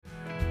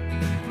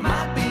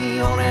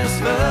young as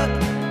fuck.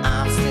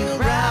 I'm still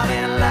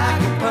riding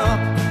like a pup.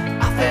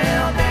 I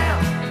fell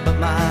down, but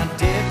my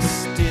dick's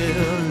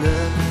still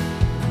up.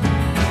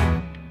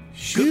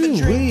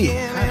 Shoo-wee.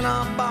 Man,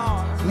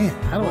 Man,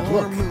 how do I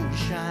look?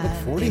 Look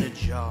 40?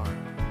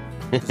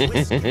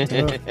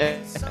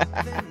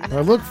 Do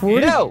I look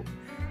 40? No,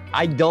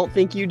 I don't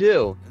think you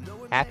do.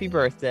 Happy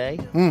birthday.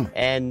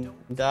 And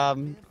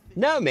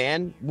no,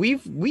 man,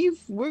 we've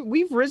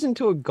risen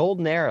to a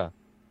golden era.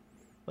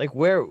 Like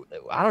where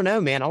I don't know,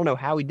 man. I don't know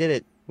how we did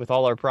it with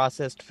all our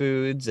processed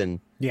foods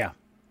and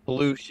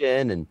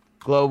pollution and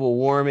global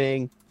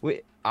warming.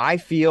 I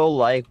feel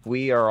like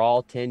we are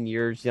all 10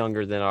 years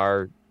younger than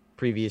our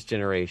previous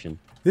generation.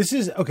 This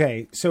is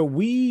okay. So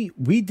we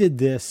did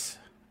this.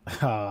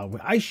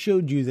 I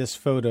showed you this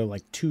photo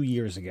like 2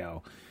 years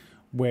ago,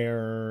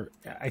 where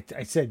I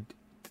said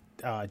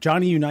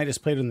Johnny Unitas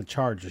played on the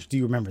Chargers. Do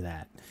you remember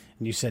that?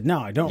 And you said no,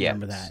 I don't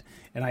remember that.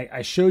 And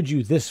I showed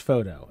you this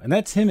photo, and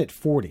that's him at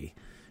 40.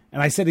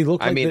 And I said he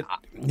looked like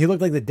he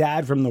looked like the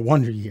dad from the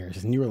Wonder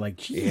Years, and you were like,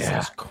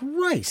 Jesus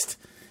Christ.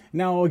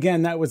 Now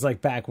again, that was like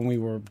back when we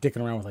were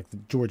dicking around with like the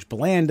George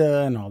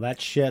Belanda and all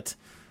that shit.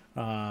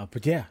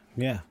 But yeah,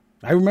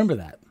 I remember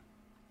that.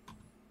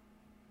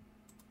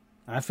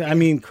 I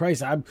mean,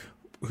 Christ,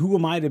 who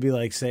am I to be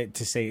like say,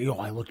 oh,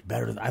 I look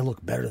better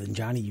than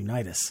Johnny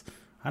Unitas?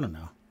 I don't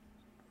know.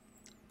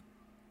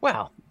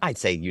 Well, I'd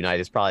say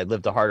Unitas probably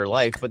lived a harder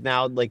life, but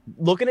now, like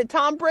looking at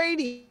Tom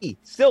Brady,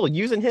 still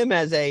using him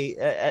as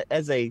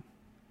a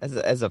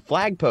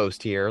flag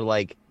post here,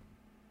 like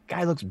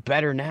guy looks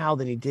better now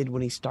than he did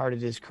when he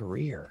started his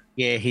career.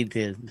 Yeah, he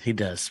did. He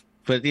does.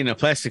 But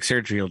plastic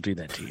surgery will do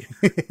that to you.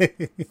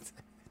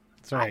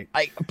 That's right.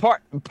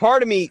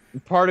 Part of me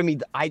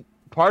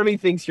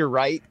thinks you're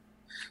right.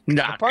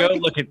 Nah,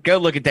 go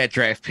look at that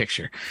draft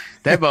picture.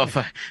 That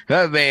motherfucker,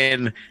 that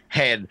man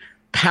had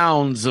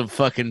pounds of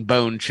fucking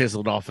bone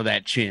chiseled off of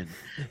that chin.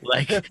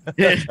 Like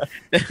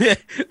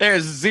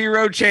there's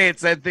zero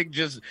chance that thing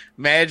just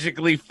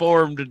magically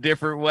formed a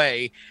different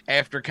way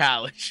after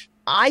college.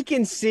 I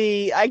can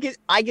see like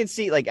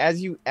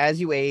as you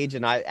age,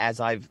 and as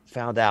I've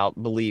found out,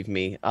 believe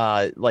me,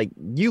 like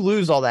you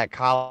lose all that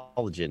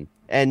collagen,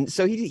 and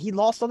so he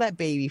lost all that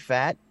baby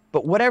fat.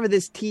 But whatever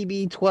this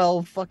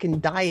TB12 fucking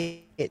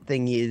diet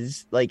thing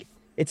is, like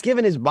it's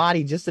given his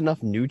body just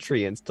enough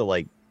nutrients to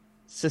like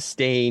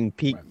sustain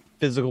peak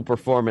physical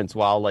performance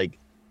while like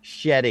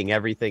shedding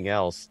everything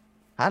else.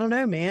 I don't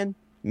know, man.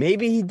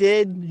 Maybe he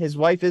did. His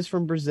wife is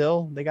from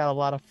Brazil. They got a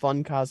lot of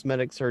fun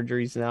cosmetic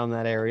surgeries down in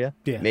that area.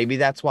 Yeah. Maybe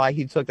that's why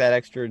he took that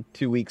extra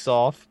 2 weeks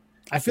off.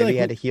 I feel like he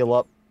had to heal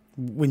up.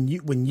 When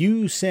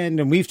you send,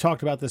 and we've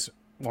talked about this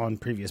on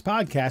previous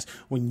podcasts,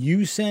 when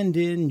you send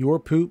in your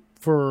poop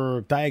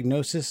for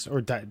diagnosis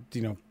or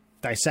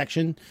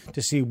dissection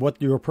to see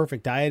what your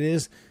perfect diet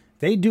is,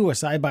 they do a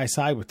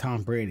side-by-side with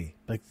Tom Brady.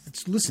 Like,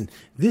 listen,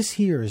 this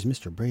here is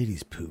Mr.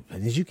 Brady's poop.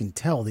 And as you can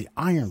tell, the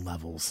iron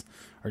levels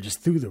are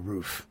just through the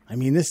roof. I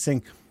mean, this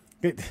thing,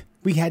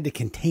 we had to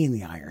contain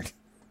the iron.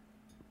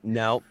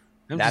 No,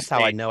 that's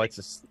how I know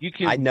it's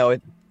I know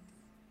it.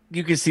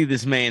 You can see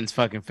this man's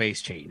fucking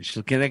face change.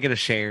 So can I get a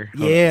share?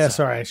 Yeah,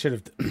 sorry. I should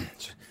have.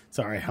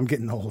 Sorry, I'm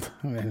getting old.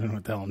 I don't know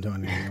what the hell I'm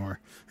doing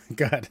anymore.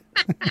 God.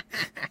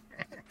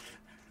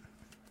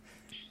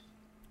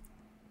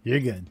 You're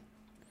good.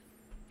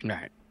 All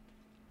right.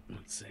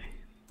 Let's see.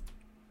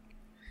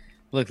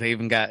 Look, they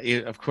even got,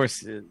 of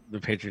course, the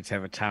Patriots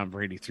have a Tom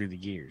Brady through the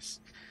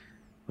years.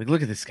 Like,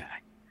 look at this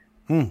guy.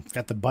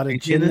 Got the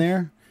butted chin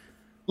there.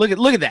 Look at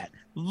that.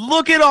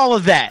 Look at all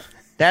of that.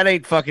 That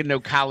ain't fucking no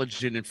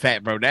collagen and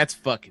fat, bro. That's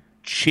fucking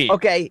chin.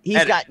 Okay,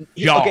 he's got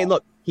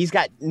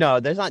no,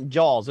 there's not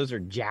jaws, those are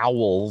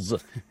jowls.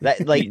 That's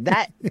a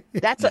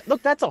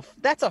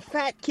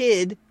fat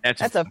kid.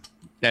 That's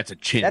a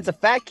chin. That's a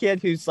fat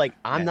kid who's like,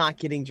 I'm not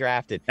getting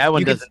drafted. That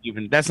one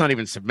that's not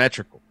even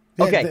symmetrical.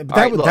 Okay,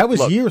 that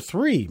was year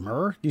 3,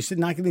 Murr. You said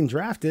not getting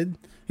drafted.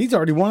 He's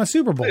already won a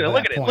Super Bowl.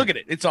 Look at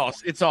it. It's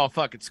all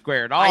fucking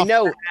squared off. I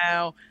know.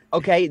 Now.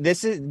 Okay,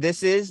 this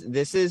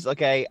is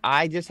okay.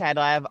 I just had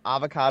to have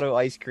avocado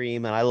ice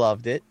cream and I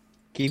loved it.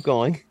 Keep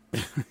going.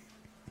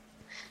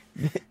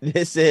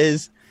 This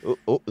is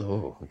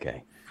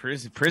okay.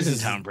 Prison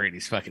Tom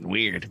Brady's fucking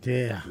weird.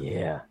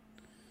 Yeah.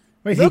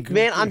 Wait, look,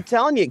 man, I'm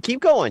telling you,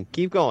 keep going.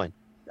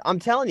 I'm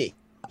telling you,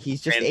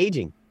 he's just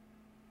aging.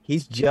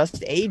 He's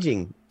just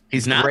aging.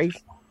 He's not. Great.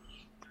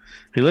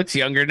 He looks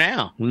younger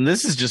now. And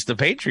this is just the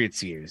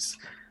Patriots years.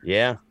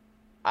 Yeah.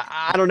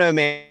 I don't know,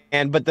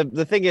 man. But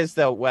the thing is,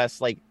 though, Wes,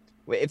 like,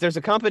 if there's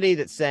a company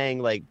that's saying,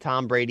 like,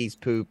 Tom Brady's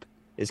poop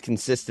is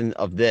consistent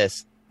of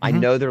this, I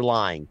know they're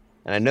lying.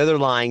 And I know they're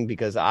lying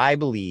because I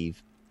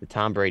believe that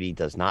Tom Brady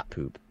does not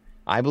poop.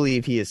 I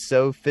believe he is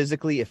so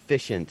physically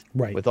efficient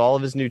with all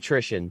of his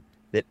nutrition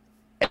that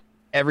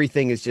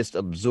everything is just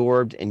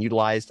absorbed and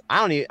utilized.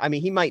 I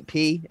mean, he might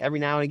pee every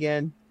now and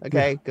again,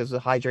 okay, because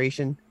of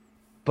hydration.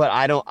 But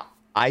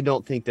I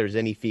don't think there's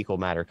any fecal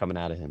matter coming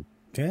out of him.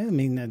 Yeah, I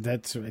mean,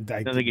 that's... I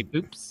don't think he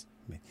poops.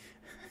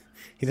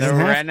 He doesn't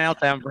right now,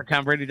 Tom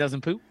Brady doesn't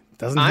poop?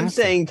 Doesn't I'm have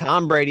to. saying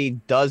Tom Brady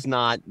does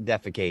not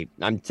defecate.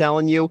 I'm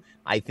telling you,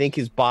 I think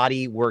his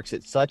body works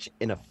at so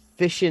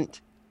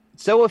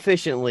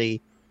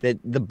efficiently that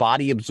the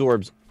body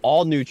absorbs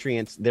all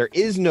nutrients. There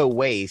is no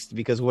waste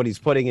because what he's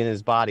putting in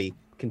his body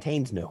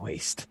contains no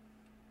waste.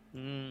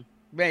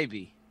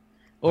 Maybe,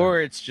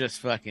 or it's just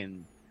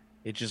fucking.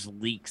 It just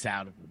leaks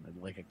out of him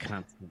like a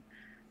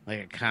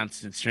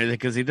constant stream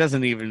because he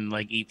doesn't even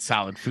like eat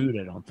solid food.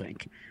 I don't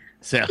think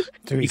so.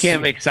 You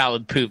can't make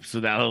solid poops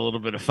without a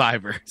little bit of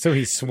fiber. So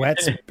he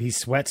sweats. He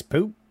sweats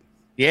poop.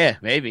 Yeah,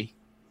 maybe.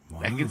 Wow.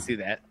 I can see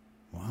that.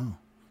 Wow.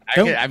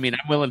 I mean,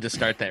 I'm willing to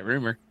start that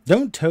rumor.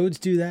 Don't toads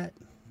do that?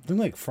 Don't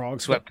like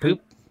frogs Sweat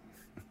poop?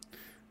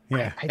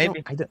 Yeah. I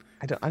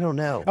don't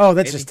know. Oh,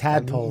 that's Maybe. just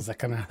tadpoles that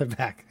come out of the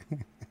back.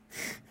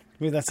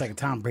 Maybe that's like a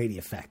Tom Brady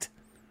effect.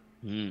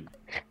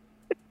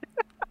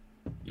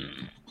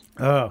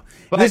 Oh,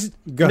 But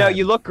go no, ahead.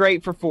 you look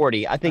great for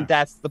 40. I think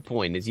that's the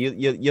point. Is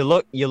you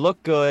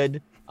look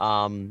good.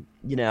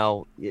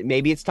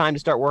 Maybe it's time to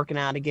start working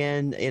out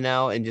again.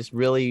 And just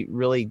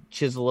really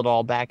chisel it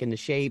all back into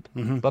shape.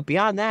 Mm-hmm. But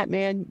beyond that,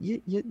 man,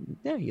 you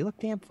look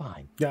damn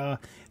fine.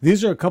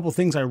 These are a couple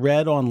things I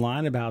read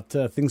online about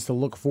things to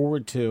look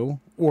forward to,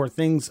 or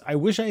things I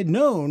wish I had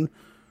known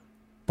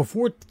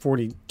before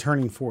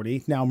turning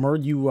 40. Now,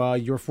 Murd,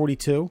 you're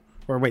 42,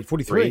 or wait,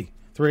 43.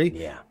 3.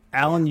 Yeah.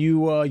 Alan, you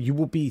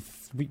will be.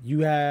 You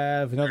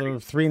have another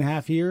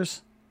 3.5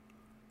 years.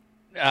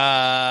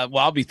 Well,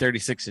 I'll be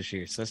 36 this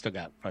year, so I still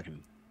got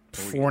fucking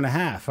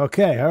 4.5.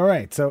 Okay, all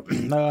right. So,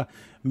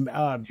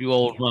 you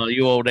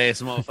old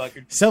ass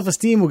motherfucker.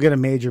 self-esteem will get a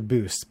major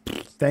boost.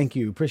 Thank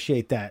you,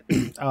 appreciate that.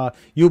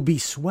 You'll be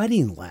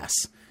sweating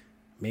less.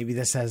 Maybe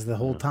this has the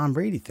whole Tom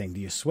Brady thing. Do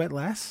you sweat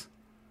less?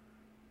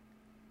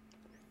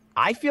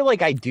 I feel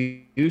like I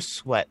do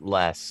sweat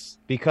less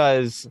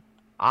because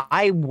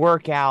I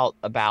work out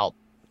about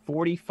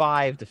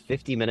 45 to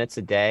 50 minutes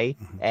a day,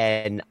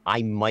 and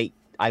I might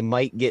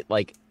get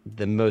like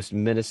the most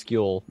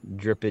minuscule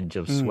drippage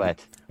of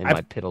sweat in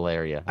my pittle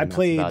area. I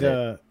played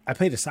a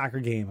soccer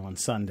game on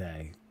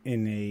Sunday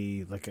in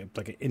a like an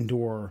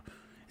indoor.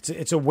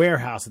 It's a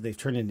warehouse that they've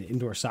turned into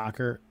indoor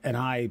soccer, and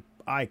I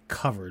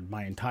covered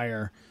my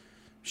entire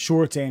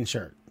shorts and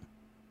shirt.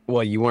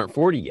 Well, you weren't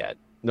 40 yet.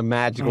 The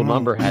magical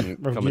number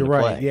hadn't come You're into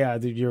right. play. Yeah,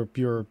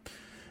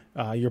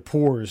 your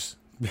pores.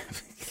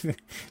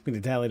 Being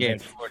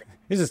dilated.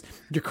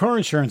 Your car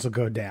insurance will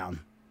go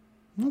down.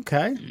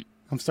 Okay,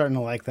 I'm starting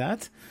to like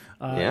that.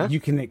 Yeah. You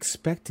can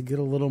expect to get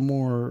a little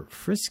more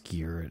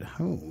friskier at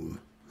home.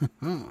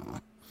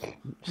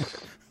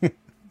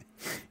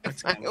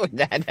 How would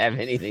that have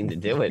anything to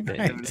do with I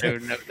it?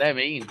 don't know what that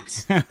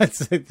means.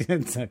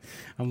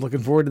 I'm looking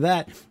forward to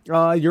that.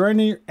 You're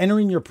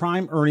entering your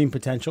prime earning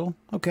potential.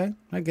 Okay,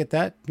 I get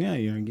that. Yeah,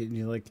 you're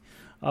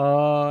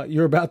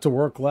about to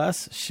work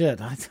less.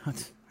 Shit, I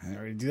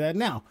already do that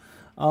now.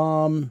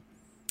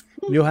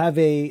 You'll have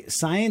a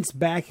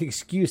science-backed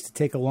excuse to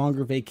take a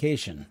longer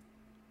vacation.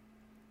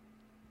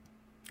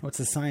 What's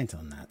the science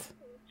on that?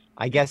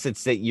 I guess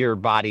it's that your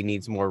body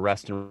needs more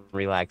rest and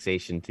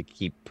relaxation to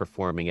keep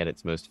performing at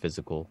its most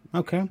physical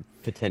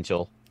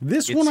potential.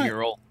 This one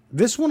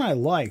I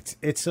liked.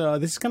 It's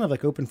this is kind of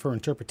like open for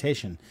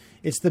interpretation.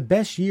 It's the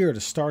best year to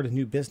start a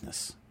new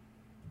business.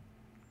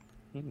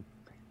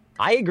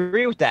 I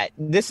agree with that.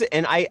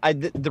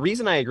 The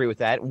reason I agree with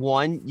that,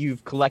 one,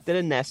 you've collected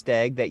a nest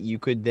egg that you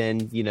could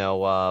then,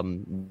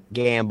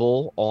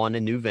 gamble on a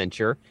new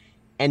venture.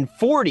 And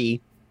 40,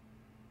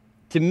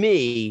 to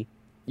me,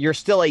 you're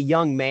still a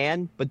young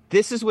man, but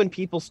this is when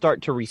people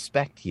start to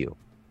respect you.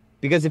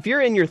 Because if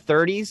you're in your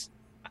 30s,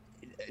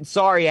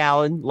 sorry,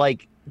 Alan,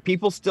 like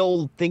people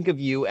still think of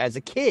you as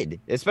a kid,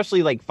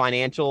 especially like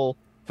financial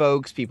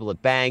folks, people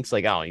at banks,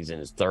 like, oh, he's in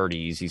his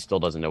 30s. He still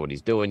doesn't know what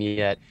he's doing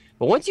yet.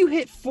 But once you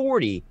hit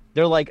 40,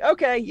 they're like,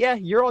 okay, yeah,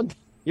 you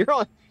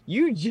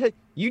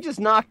just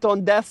knocked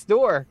on death's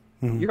door.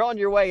 Mm-hmm. You're on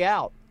your way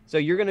out. So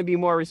you're going to be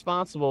more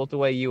responsible with the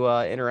way you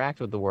interact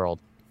with the world.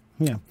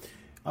 Yeah.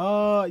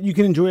 You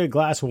can enjoy a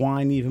glass of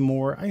wine even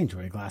more. I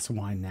enjoy a glass of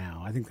wine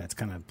now. I think that's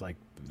kind of like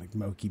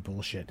mokey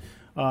bullshit.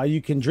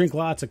 You can drink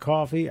lots of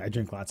coffee. I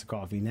drink lots of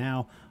coffee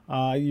now.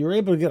 You're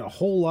able to get a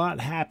whole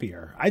lot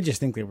happier. I just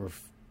think they were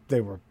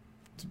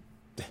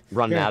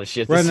running out of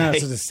shit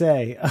to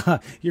say.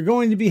 You're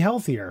going to be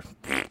healthier.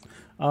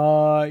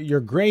 Your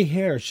gray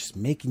hair is just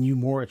making you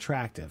more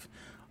attractive.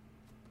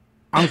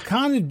 I'm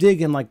kind of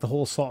digging like the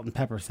whole salt and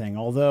pepper thing,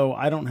 although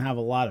I don't have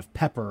a lot of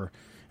pepper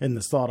in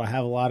the salt. I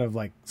have a lot of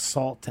like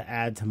salt to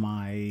add to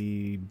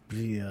my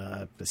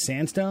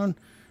sandstone,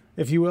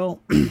 if you will.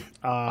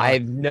 I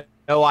have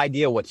no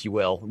idea what you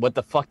will. What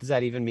the fuck does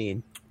that even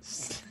mean?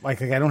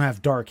 Like I don't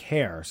have dark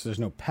hair, so there's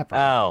no pepper.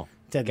 Oh,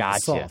 gotcha.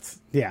 Salt.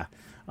 Yeah.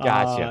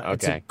 Gotcha. Okay.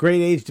 It's a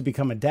great age to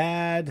become a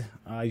dad.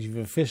 You've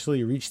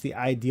officially reached the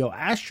ideal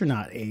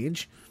astronaut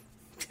age.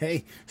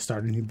 Hey,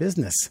 start a new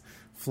business.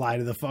 Fly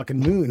to the fucking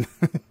moon.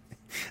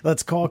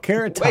 Let's call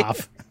Carrot Top.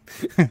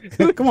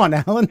 Come on,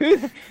 Alan.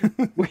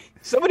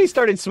 Somebody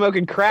started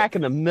smoking crack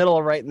in the middle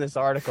of writing this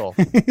article.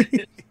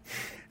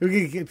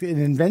 We could get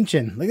an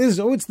invention like this.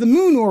 Oh, it's the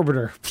moon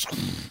orbiter.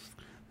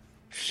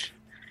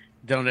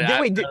 I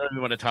Wait, don't even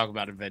want to talk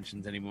about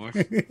inventions anymore.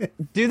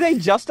 Do they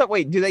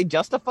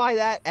justify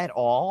that at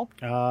all?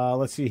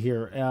 Let's see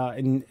here.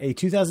 In a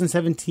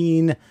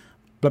 2017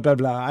 blah blah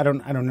blah. I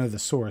don't know the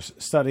source.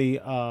 Study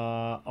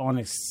on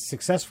a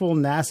successful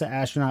NASA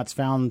astronauts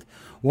found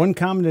one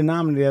common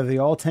denominator. They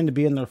all tend to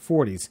be in their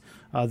 40s.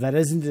 That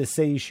isn't to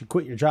say you should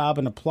quit your job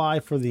and apply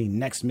for the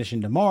next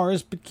mission to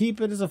Mars, but keep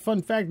it as a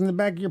fun fact in the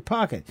back of your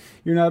pocket.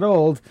 You're not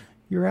old.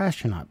 You're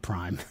astronaut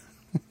prime.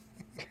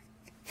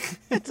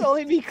 It's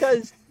only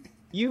because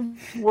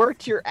you've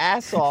worked your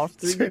ass off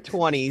through your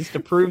 20s to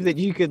prove that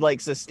you could like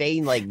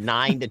sustain like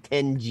 9 to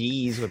 10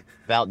 G's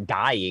without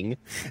dying,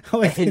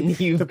 and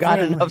you've got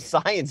enough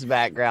science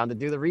background to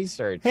do the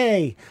research.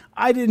 Hey,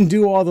 I didn't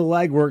do all the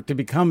legwork to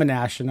become an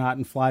astronaut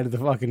and fly to the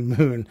fucking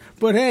moon,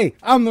 but hey,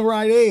 I'm the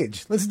right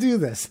age. Let's do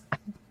this.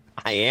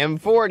 I am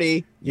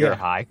 40. You're Yeah.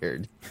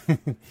 hired.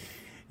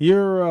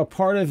 You're a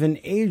part of an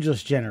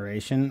ageless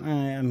generation.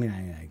 I mean,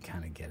 I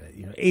kind of get it.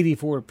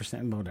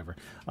 84%, whatever.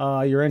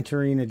 You're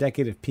entering a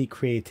decade of peak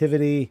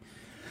creativity.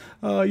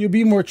 You'll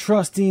be more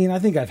trusting. I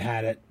think I've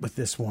had it with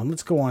this one.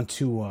 Let's go on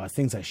to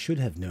things I should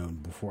have known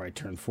before I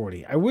turned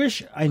 40. I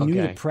wish I knew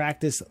to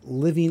practice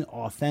living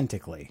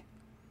authentically.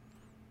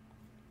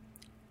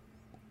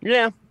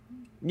 Yeah,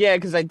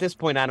 because at this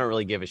point I don't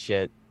really give a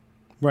shit.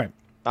 Right.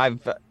 I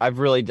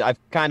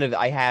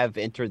have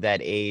entered that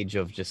age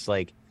of just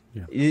like,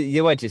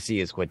 Yeah. what you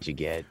see is what you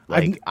get.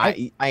 Like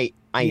I ain't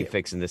Yeah.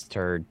 fixing this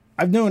turd.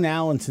 I've known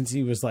Alan since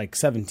he was like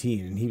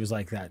 17, and he was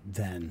like that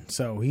then.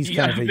 So he's Yeah,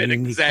 kind of I've a been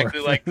unique exactly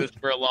bird. like this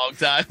for a long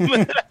time.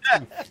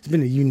 He's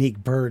been a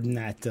unique bird in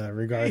that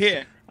regard.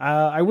 Yeah.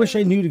 I wish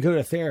I knew to go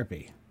to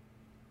therapy.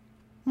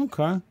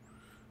 Okay.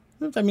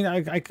 I mean, I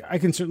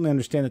can certainly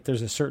understand that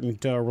there's a certain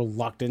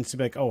reluctance to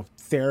be like, oh,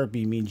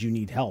 therapy means you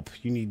need help.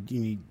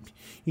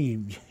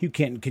 You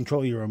can't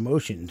control your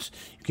emotions.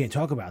 You can't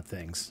talk about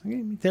things.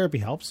 Therapy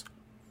helps.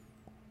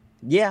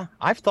 Yeah,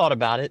 I've thought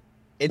about it.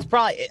 It's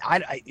probably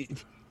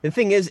the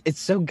thing is,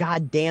 it's so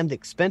goddamned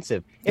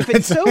expensive. If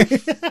it's so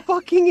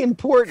fucking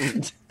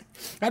important,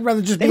 I'd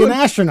rather just be an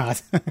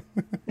astronaut.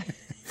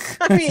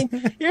 I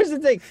mean, here's the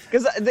thing,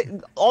 because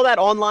all that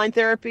online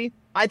therapy,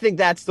 I think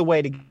that's the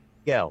way to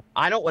go.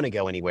 I don't want to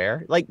go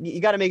anywhere. Like,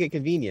 you got to make it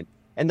convenient.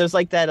 And there's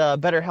like that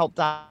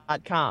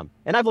BetterHelp.com,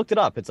 and I've looked it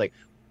up. It's like,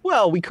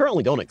 well, we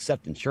currently don't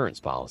accept insurance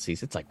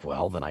policies. It's like,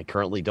 well, then I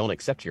currently don't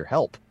accept your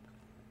help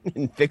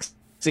in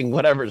fixing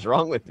whatever's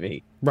wrong with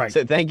me. Right.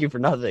 So thank you for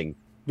nothing.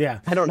 Yeah.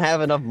 I don't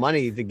have enough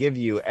money to give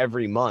you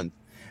every month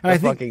And to I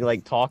think- fucking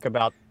like talk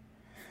about.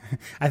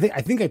 I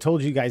think I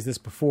told you guys this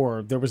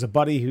before. There was a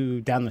buddy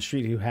who down the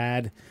street who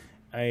had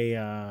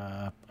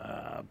a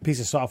piece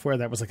of software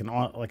that was like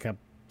not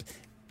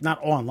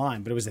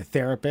online, but it was a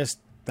therapist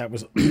that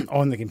was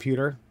on the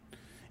computer,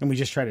 and we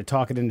just tried to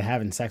talk it into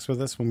having sex with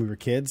us when we were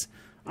kids.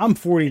 I'm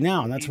 40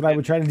 now, and that's what I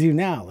would try to do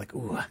now. Like,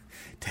 ooh,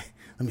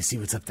 let me see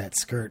what's up that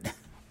skirt.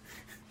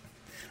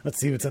 Let's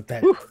see what's up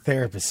that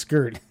therapist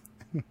skirt.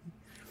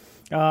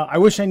 I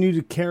wish I knew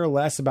to care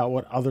less about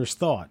what others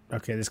thought.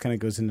 Okay, this kind of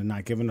goes into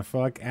not giving a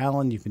fuck.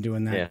 Alan, you've been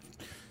doing that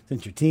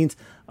since your teens.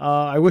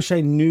 I wish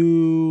I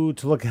knew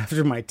to look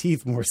after my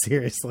teeth more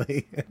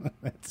seriously.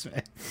 That's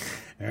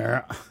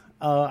right.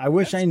 I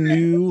wish I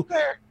knew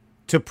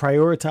to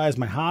prioritize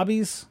my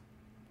hobbies.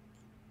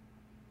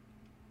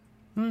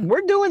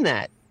 We're doing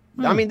that.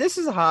 I mean, this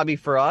is a hobby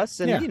for us,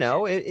 and you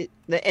know,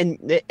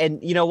 and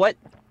you know what?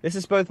 This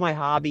is both my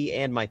hobby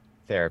and my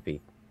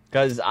therapy,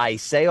 because I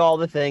say all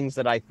the things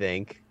that I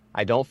think.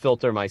 I don't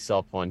filter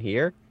myself on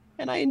here,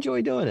 and I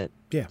enjoy doing it.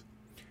 Yeah,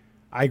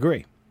 I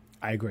agree.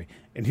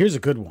 And here's a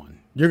good one.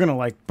 You're gonna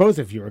like. Both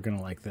of you are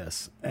gonna like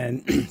this,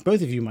 and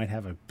both of you might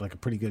have a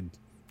pretty good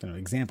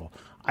example.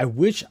 I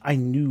wish I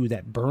knew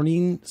that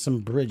burning some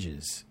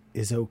bridges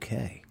is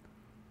okay.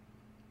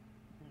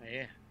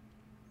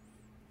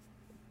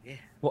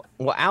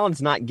 Well,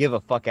 Alan's not give a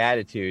fuck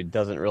attitude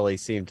doesn't really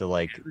seem to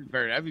like.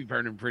 I'd be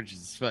burning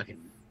bridges fucking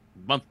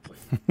monthly.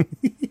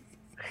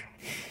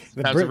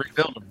 The Time to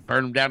rebuild them,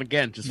 burn them down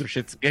again just for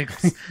shits and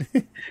giggles.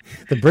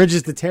 The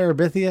bridges to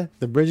Terabithia,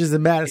 the bridges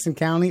in Madison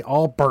County,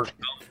 all burnt.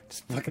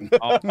 Just fucking.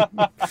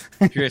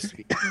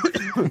 Crispy.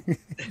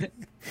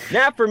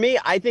 Now, for me,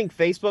 I think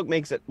Facebook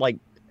makes it like,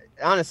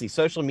 honestly,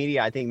 social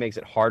media, I think makes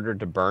it harder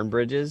to burn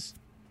bridges.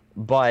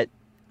 But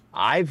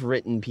I've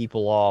written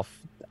people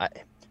off.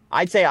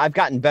 I'd say I've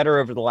gotten better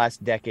over the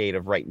last decade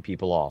of writing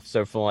people off.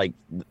 So from like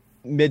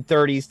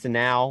mid-30s to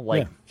now,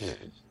 like,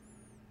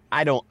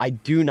 I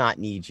do not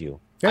need you.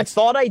 I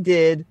thought I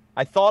did.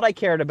 I thought I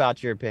cared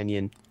about your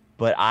opinion,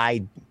 but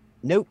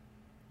nope.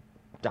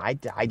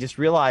 I just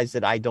realized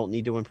that I don't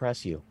need to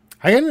impress you.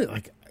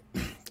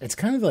 It's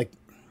kind of like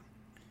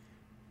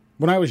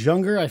when I was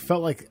younger, I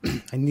felt like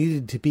I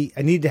needed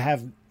to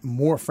have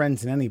more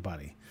friends than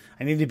anybody.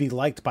 I need to be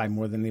liked by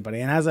more than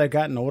anybody. And as I've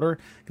gotten older,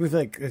 I feel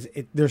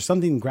like there's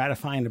something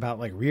gratifying about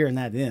like rearing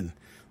that in.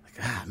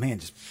 Man,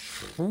 just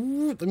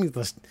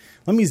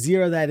let me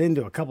zero that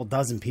into a couple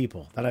dozen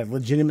people that I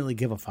legitimately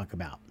give a fuck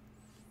about.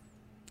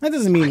 That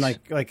doesn't mean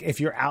like if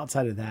you're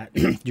outside of that,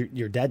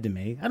 you're dead to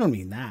me. I don't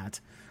mean that.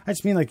 I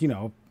just mean like,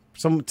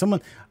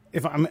 someone.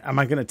 If am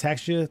I going to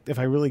text you if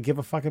I really give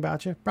a fuck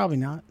about you? Probably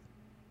not.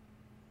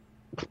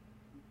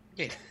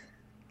 Yeah.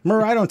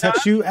 Murr, I don't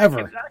text you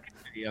ever.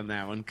 On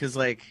that one, because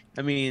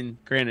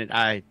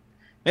granted,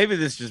 maybe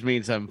this just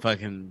means I'm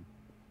fucking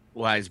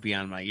wise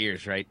beyond my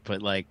years, right?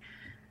 But like,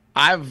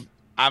 I've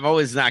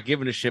always not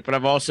given a shit, but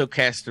I've also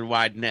cast a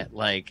wide net.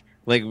 Like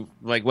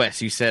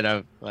Wes, you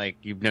said,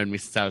 you've known me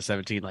since I was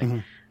 17.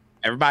 Like,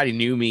 everybody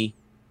knew me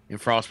in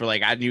Frostburg.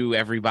 Like, I knew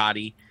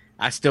everybody.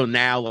 I still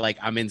now, like,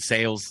 I'm in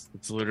sales.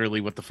 It's literally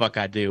what the fuck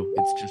I do.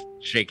 It's just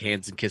shake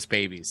hands and kiss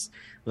babies.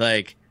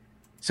 Like,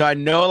 so I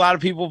know a lot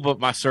of people, but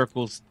my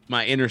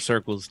inner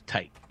circle's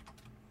tight.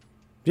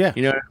 Yeah.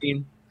 You know what I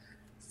mean?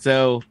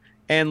 So,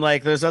 and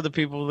like, there's other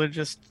people that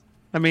just,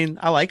 I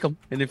like them.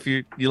 And if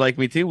you like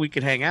me too, we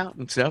could hang out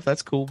and stuff.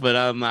 That's cool. But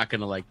I'm not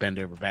going to like bend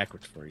over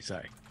backwards for you.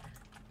 Sorry.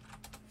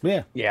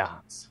 Yeah. Yeah.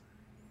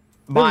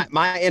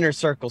 My inner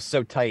circle's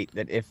so tight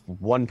that if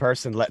one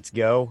person lets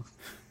go,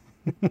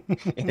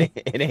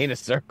 it ain't a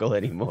circle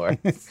anymore.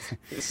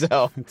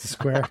 So It's a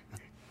square.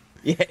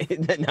 yeah,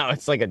 no,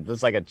 it's like an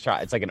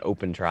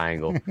open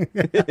triangle.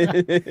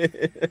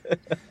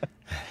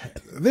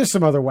 There's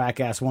some other whack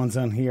ass ones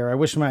on here. I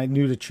wish I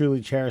knew to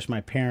truly cherish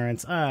my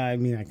parents. I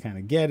kind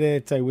of get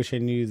it. I wish I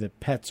knew that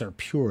pets are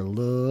pure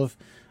love,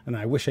 and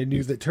I wish I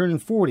knew that turning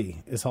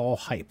 40 is all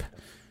hype.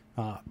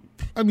 I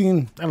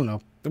don't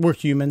know. We're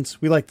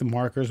humans. We like the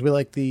markers. We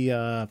like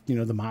the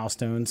the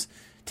milestones.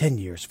 10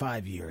 years,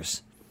 5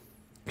 years,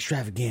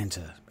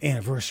 extravaganza,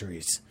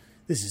 anniversaries.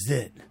 This is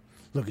it.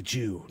 Look at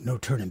you. No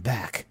turning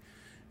back.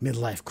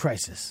 Midlife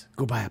crisis.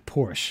 Go buy a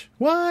Porsche.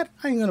 What?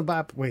 I ain't gonna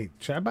buy. Wait,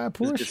 should I buy a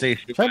Porsche?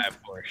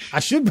 I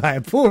should buy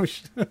a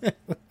Porsche.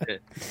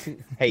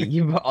 Hey,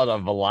 you bought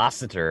a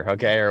Velociter,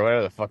 okay, or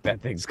whatever the fuck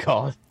that thing's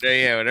called.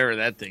 Yeah, whatever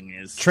that thing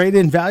is.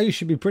 Trade-in value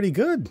should be pretty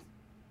good.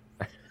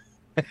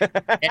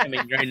 Yeah,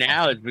 right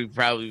now it would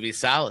probably be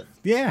solid.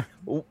 Yeah.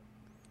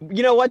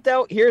 You know what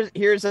though?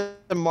 Here's a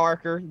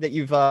marker that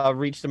you've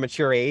reached a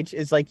mature age.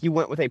 Is like you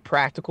went with a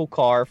practical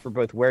car for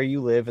both where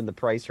you live and the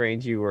price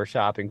range you were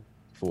shopping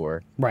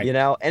for. Right. And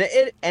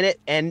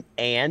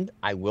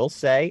I will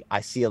say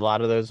I see a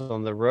lot of those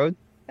on the road.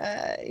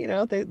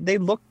 They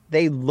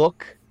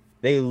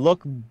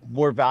look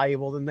more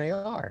valuable than they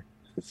are.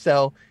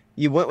 So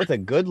you went with a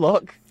good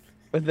look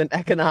with an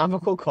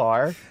economical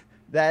car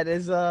that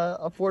is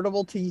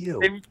affordable to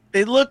you.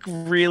 They look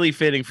really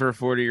fitting for a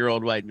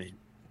 40-year-old white man.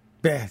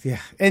 Yeah.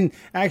 And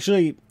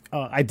actually,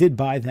 I did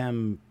buy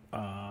them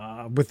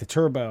with the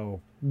turbo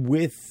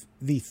with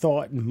the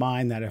thought in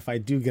mind that if I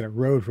do get a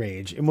road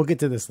rage, and we'll get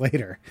to this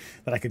later,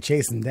 that I could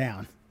chase him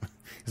down.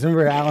 Because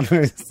remember, Alan,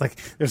 it's like,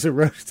 there's a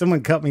road,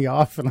 someone cut me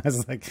off, and I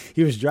was like,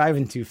 he was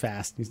driving too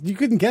fast. He said, you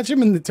couldn't catch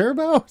him in the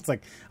turbo? It's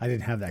like, I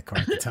didn't have that car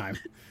at the time.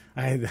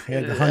 I had the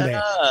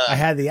Hyundai. I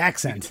had the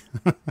Accent.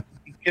 You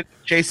could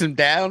chase him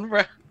down,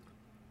 bro.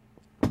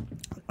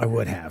 I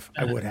would have.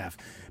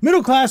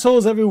 Middle class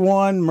holes,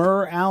 everyone.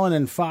 Murr, Allen,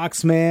 and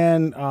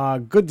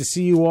Foxman. Good to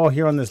see you all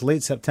here on this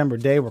late September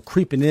day. We're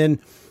creeping in.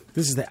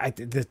 This is the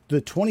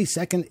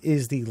 22nd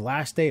is the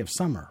last day of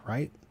summer,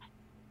 right?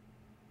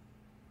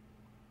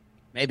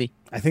 Maybe.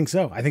 I think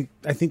so. I think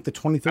the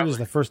 23rd is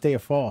the first day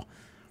of fall.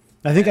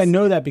 I think I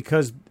know that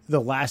because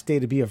the last day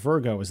to be a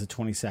Virgo is the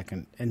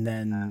 22nd, and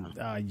then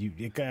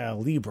you got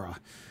Libra,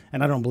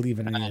 and I don't believe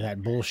in any of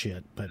that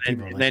bullshit. But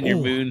people are like, then your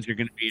moons are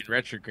going to be in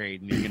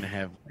retrograde, and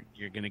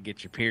you're going to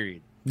get your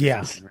period.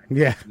 Yeah.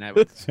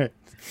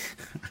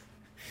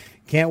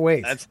 Can't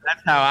wait. That's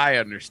how I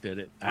understood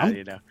it.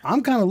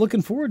 I'm kind of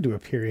looking forward to a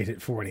period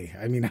at 40.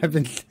 I mean, I've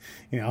been,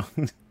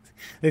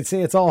 they'd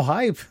say it's all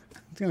hype.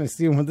 I'm going to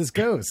see when this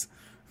goes.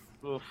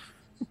 Oof.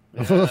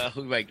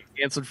 We might get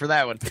canceled for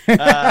that one.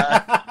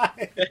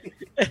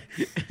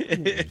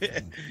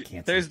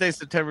 Thursday,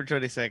 September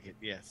 22nd.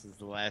 Yes, is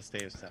the last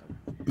day of summer.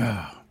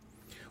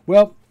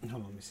 Well, hold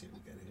on, let me see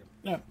what we got here.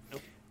 Nope.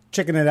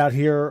 Checking it out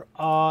here.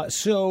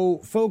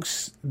 So,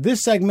 folks,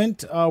 this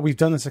segment, we've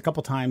done this a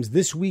couple times.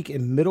 This week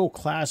in Middle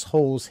Class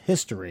Holes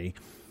history.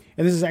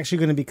 And this is actually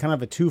going to be kind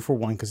of a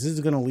 2-for-1 because this is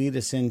going to lead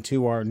us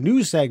into our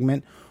new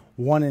segment,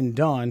 One and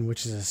Done,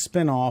 which is a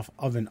spinoff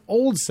of an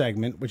old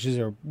segment, which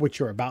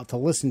you're about to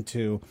listen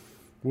to,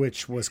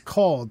 which was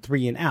called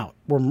 3 and Out,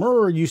 where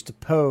Murr used to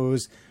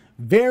pose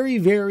very,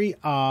 very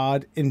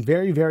odd and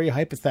very, very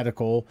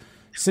hypothetical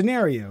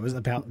scenarios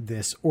about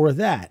this or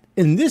that.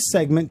 And this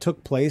segment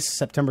took place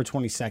September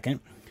 22nd,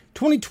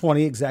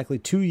 2020, exactly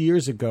 2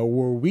 years ago,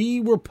 where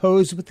we were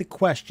posed with the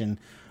question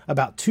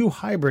about two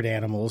hybrid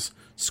animals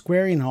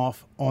squaring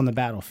off on the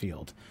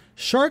battlefield.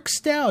 Shark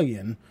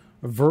Stallion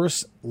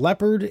versus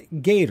Leopard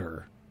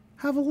Gator.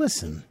 Have a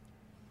listen.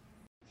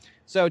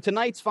 So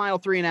tonight's final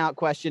 3 and Out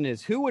question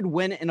is, who would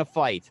win in a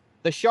fight,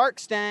 the Shark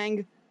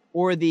Stang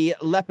or the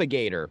Leopard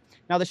Gator?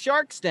 Now, the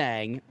Shark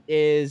Stang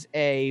is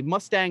a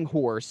Mustang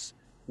horse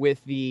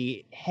with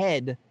the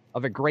head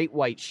of a great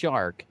white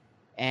shark,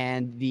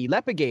 and the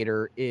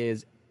lepigator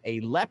is a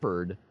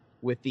leopard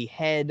with the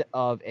head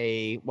of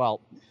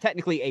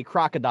technically a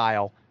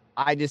crocodile.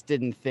 I just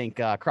didn't think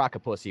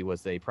crocopussy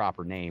was the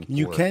proper name.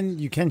 You for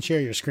it. can share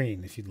your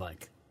screen if you'd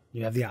like.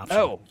 You have the option.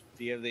 Oh,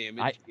 Do you have the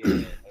image?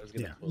 I was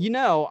gonna Yeah. pull it. you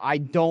know, I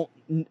don't.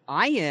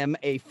 I am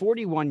a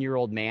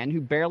 41-year-old man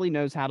who barely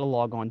knows how to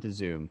log on to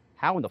Zoom.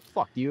 How in the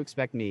fuck do you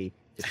expect me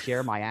to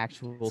share my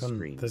actual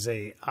screen? There's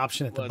a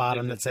option at the Well,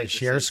 bottom there's that a says thing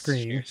share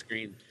screen. Share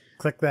screen.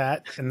 Click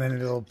that, and then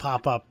it'll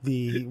pop up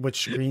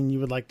which screen you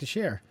would like to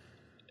share.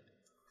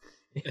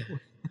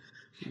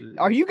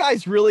 Are you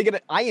guys really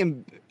gonna? I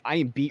am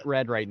beat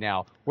red right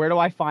now. Where do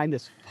I find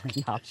this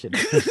fucking option?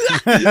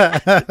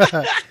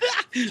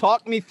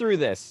 Talk me through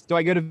this. Do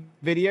I go to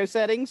video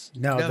settings?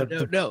 No,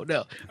 No.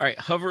 All right,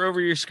 hover over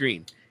your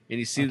screen, and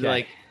you see Okay.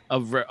 like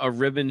a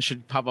ribbon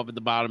should pop up at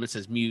the bottom. It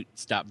says mute,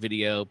 stop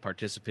video,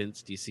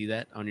 participants. Do you see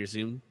that on your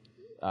Zoom?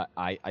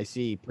 I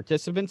see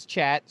participants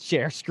chat,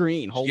 share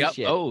screen. Holy Yep.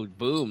 shit! Oh,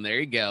 boom. There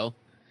you go.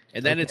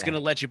 And then it's Okay. going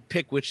to let you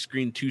pick which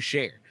screen to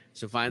share.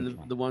 So find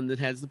Okay. the one that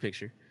has the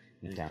picture.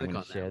 And Okay, I'm click gonna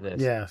on that share one.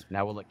 this. Yeah.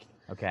 Now we'll look.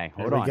 Okay,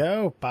 there hold we on.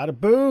 go. Bada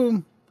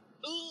boom.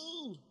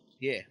 Ooh.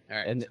 Yeah. All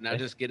right. And- so now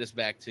just get us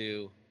back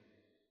to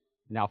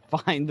Now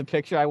find the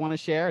picture I want to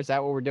share. Is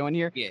that what we're doing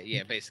here?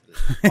 yeah, basically.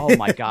 Oh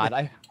my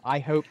god! I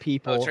hope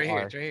people Oh, it's right here.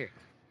 are. It's right here.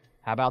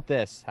 How about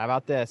this? How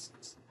about this?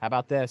 How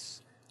about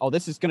this? Oh,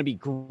 this is going to be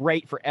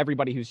great for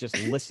everybody who's just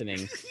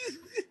listening.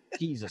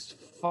 Jesus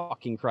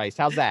fucking Christ.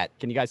 How's that?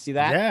 Can you guys see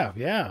that?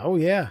 Yeah. Oh,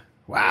 yeah.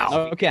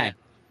 Wow. Okay.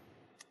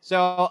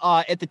 So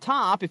at the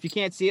top, if you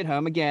can't see at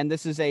home, again,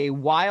 this is a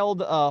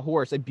wild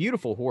horse, a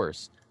beautiful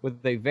horse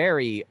with a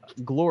very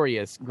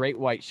glorious great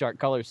white shark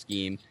color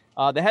scheme.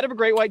 The head of a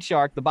great white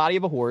shark, the body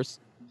of a horse.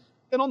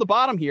 And on the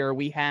bottom here,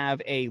 we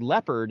have a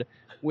leopard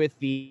with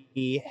the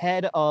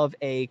head of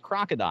a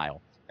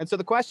crocodile. And so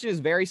the question is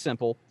very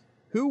simple.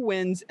 Who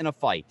wins in a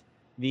fight?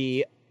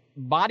 The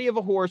body of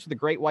a horse with a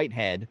great white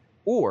head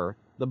or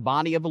the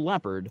body of a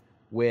leopard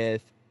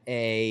with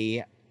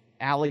a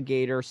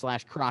alligator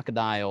 /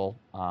 crocodile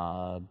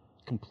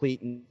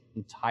complete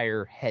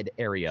entire head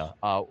area?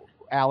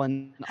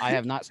 Alan, I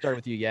have not started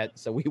with you yet,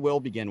 so we will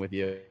begin with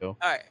you. All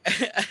right.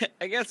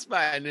 I guess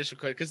my initial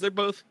question, because they're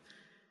both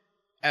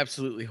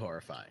absolutely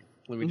horrifying.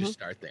 Let me just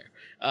start there.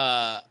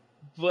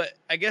 But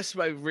I guess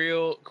my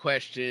real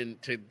question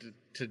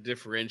to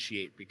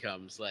differentiate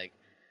becomes like,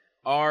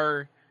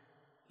 are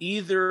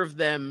either of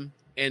them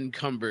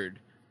encumbered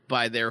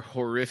by their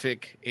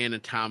horrific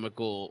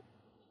anatomical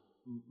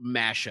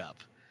mashup?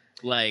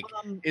 Like,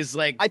 is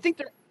like I think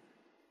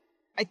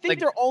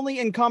they're only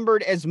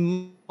encumbered as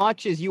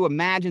much as you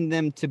imagine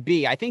them to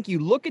be. I think you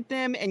look at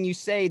them and you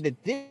say that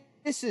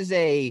this is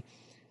a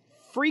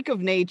freak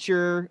of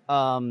nature,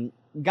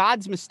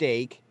 God's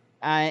mistake,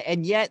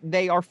 and yet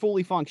they are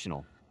fully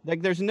functional.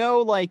 Like there's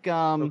no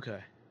okay.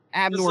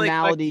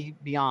 abnormality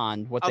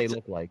beyond what they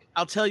look like.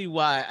 I'll tell you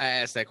why I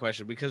asked that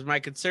question, because my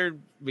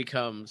concern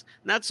becomes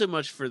not so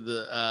much for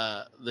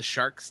the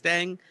shark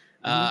stang.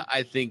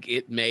 I think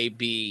it may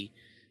be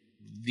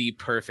the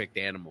perfect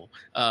animal,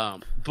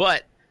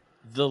 but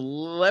the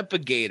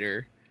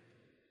lepigator.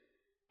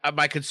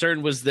 My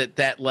concern was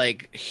that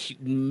like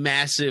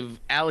massive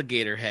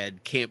alligator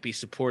head can't be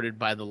supported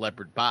by the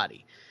leopard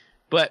body,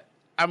 but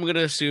I'm going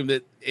to assume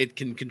that it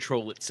can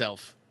control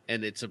itself,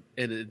 and it's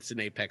an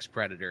apex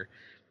predator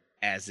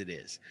as it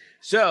is.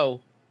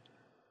 So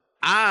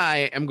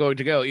I am going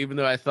to go, even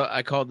though I thought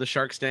I called the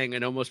shark stang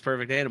an almost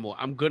perfect animal,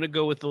 I'm going to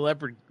go with the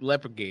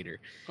lepigator.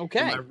 Okay.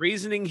 And my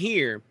reasoning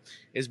here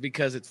is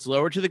because it's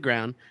lower to the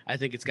ground. I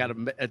think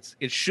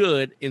it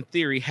should, in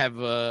theory, have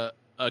a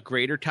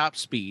greater top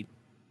speed,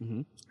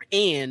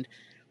 and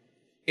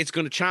it's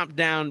going to chomp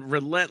down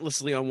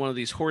relentlessly on one of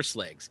these horse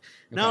legs.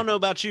 Now, I don't know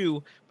about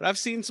you, but I've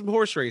seen some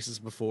horse races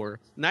before,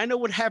 and I know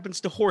what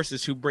happens to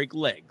horses who break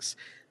legs.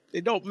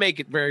 They don't make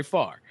it very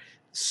far.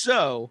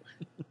 So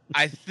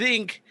I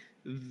think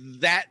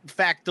that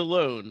fact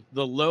alone,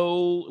 the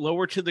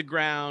lower to the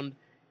ground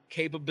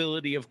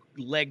capability of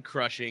leg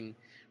crushing,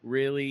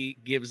 really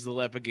gives the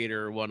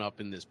lepigator a one up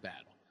in this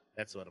battle.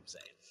 That's what I'm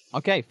saying.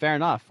 Okay, fair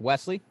enough.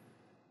 Wesley?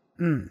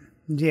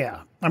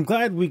 Yeah. I'm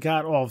glad we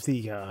got all of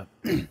the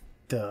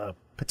the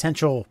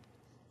potential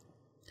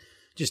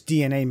just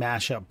DNA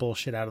mashup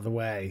bullshit out of the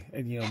way,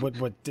 and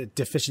what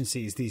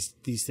deficiencies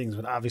these things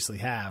would obviously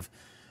have.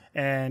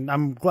 And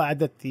I'm glad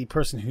that the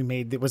person who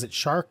made was it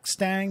Shark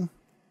Stang?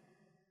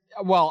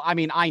 Well, I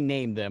mean, I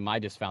named them. I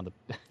just found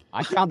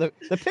the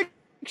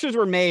pictures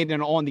were made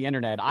and on the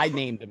internet. I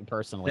named them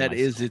personally. That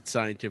myself. is its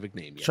scientific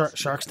name. Yes.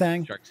 Shark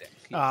Stang. Shark stang.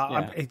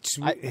 Yeah.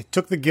 It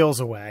took the gills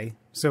away,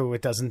 so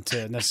it doesn't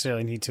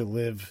necessarily need to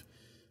live.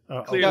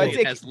 Clearly,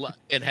 it's-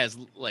 it has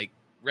like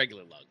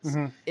regular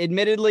lungs.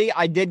 Admittedly,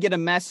 I did get a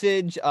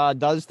message.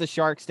 Does the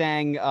shark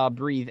stang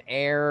breathe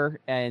air?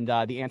 And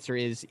the answer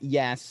is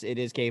yes. It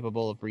is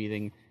capable of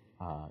breathing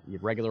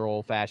regular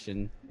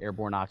old-fashioned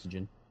airborne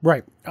oxygen.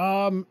 Right.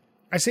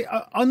 I say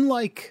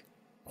unlike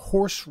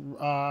horse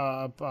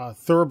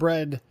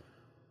thoroughbred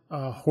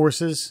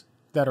horses,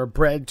 that are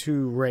bred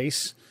to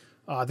race.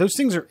 Those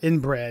things are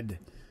inbred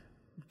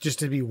just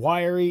to be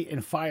wiry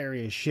and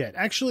fiery as shit.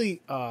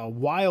 Actually,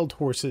 wild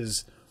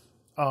horses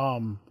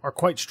are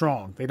quite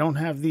strong. They don't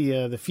have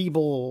the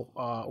feeble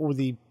or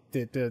the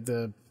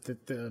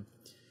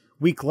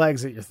weak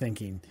legs that you're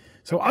thinking.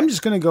 So I'm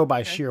just going to go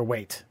by sheer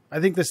weight. I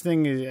think this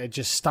thing it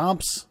just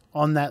stomps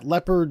on that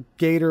leopard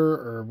gator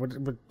or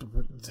what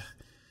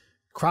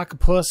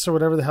crocopus or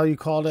whatever the hell you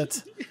called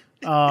it.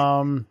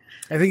 I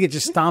think it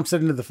just stomps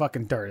it into the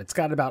fucking dirt. It's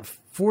got about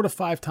 4 to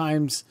 5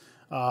 times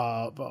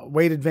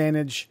weight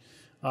advantage,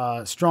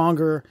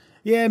 stronger.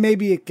 Yeah,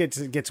 maybe it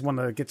gets one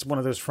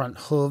of those front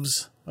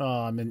hooves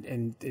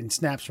and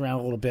snaps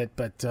around a little bit,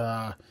 but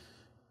the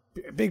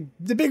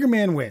bigger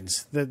man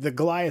wins. The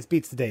Goliath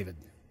beats the David.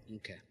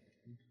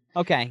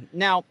 Okay.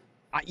 Now,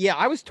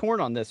 I was torn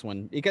on this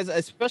one because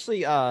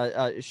especially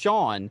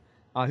Sean,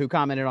 who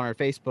commented on our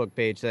Facebook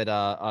page, said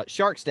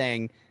shark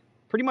stang,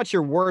 pretty much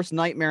your worst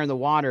nightmare in the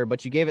water,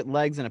 but you gave it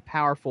legs and a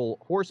powerful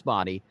horse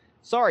body.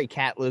 Sorry,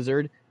 cat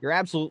lizard, you're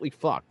absolutely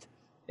fucked.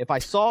 If I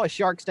saw a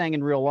shark stang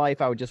in real life,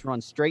 I would just run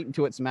straight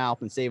into its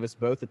mouth and save us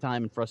both the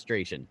time and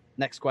frustration.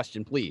 Next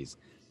question, please.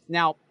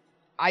 Now,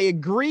 I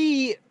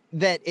agree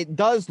that it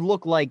does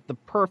look like the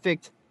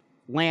perfect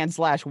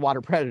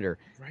land/water predator,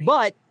 right.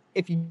 But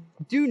if you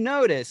do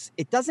notice,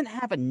 it doesn't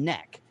have a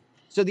neck.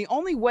 So the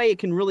only way it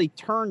can really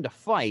turn to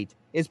fight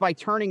is by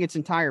turning its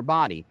entire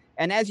body.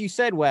 And as you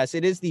said, Wes,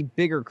 it is the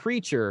bigger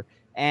creature,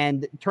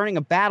 and turning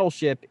a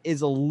battleship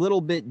is a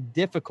little bit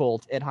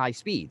difficult at high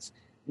speeds.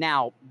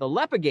 Now, the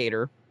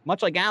lepigator,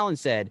 much like Alan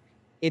said,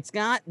 it's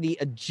got the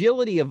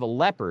agility of a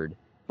leopard,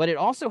 but it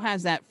also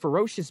has that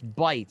ferocious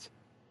bite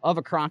of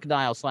a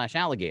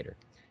crocodile/alligator.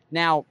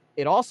 Now,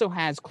 it also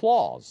has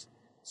claws.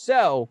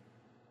 So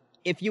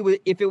if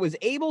it was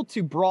able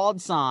to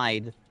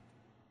broadside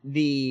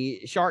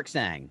the shark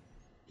stang,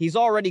 he's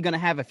already going to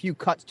have a few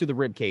cuts to the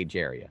ribcage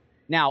area.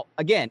 Now,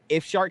 again,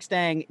 if shark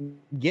stang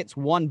gets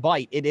one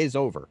bite, it is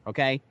over,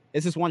 okay?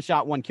 This is one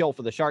shot, one kill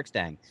for the shark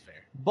stang.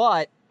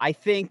 But I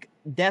think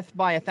death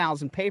by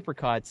 1,000 paper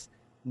cuts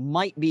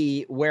might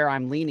be where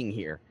I'm leaning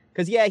here.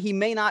 Because, yeah, he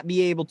may not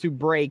be able to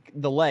break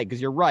the leg,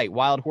 because you're right,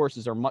 wild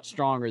horses are much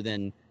stronger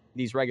than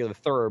these regular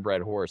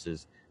thoroughbred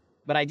horses.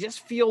 But I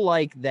just feel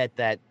like the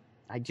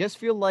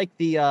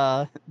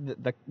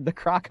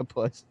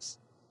crocopus.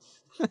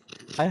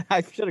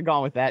 I should have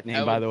gone with that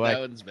name, by the way.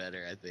 That one's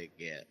better, I think,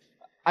 yeah.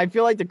 I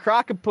feel like the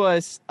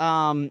crocopus,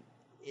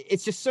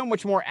 it's just so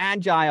much more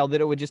agile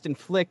that it would just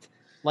inflict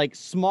like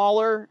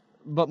smaller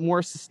but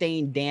more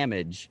sustained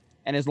damage.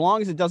 And as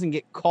long as it doesn't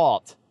get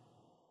caught,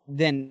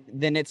 then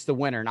it's the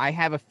winner. And I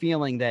have a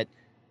feeling that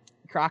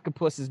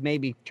crocopus is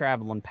maybe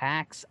traveling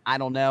packs. I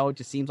don't know. It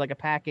just seems like a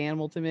pack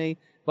animal to me.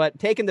 But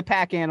taking the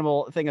pack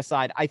animal thing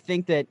aside, I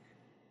think that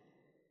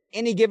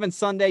any given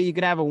Sunday you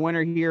could have a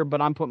winner here,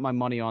 but I'm putting my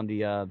money on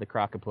the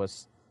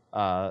crocopus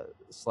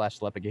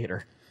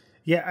 /lepigator.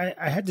 Yeah,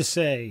 I had to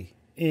say,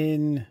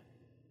 in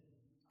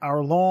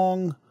our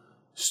long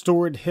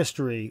storied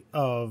history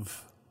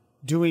of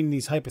doing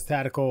these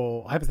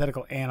hypothetical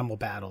animal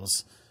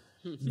battles,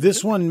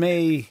 this one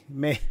may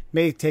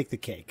take the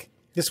cake.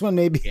 This one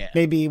may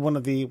be one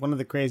of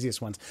the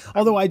craziest ones.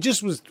 Although I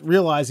just was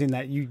realizing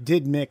that you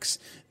did mix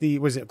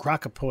was it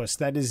crocopus?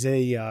 That is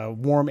a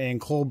warm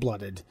and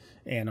cold-blooded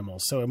animal,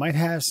 so it might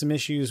have some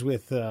issues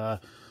with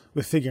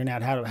figuring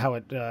out how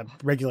it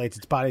regulates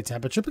its body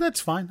temperature. But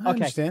that's fine. I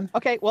understand.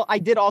 Okay. Well, I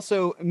did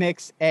also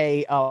mix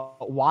a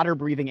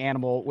water-breathing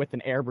animal with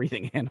an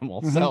air-breathing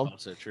animal. Mm-hmm. So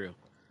also true.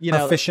 You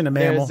know, a fish and a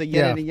mammal. There's a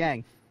yin and a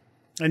yang.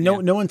 And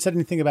no one said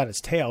anything about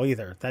its tail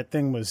either. That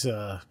thing was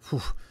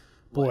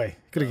boy,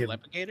 could have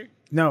lepigator?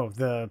 No,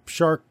 the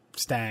shark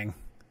stang.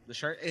 The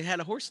shark. It had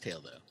a horse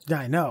tail though.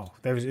 Yeah, I know.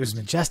 It was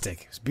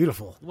majestic. It was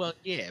beautiful. Well,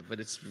 yeah,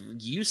 but it's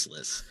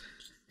useless.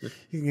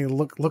 It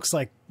looks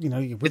like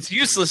it's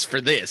useless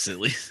for this at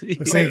least.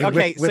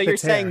 Okay, so you're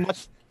saying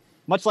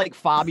much like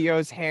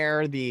Fabio's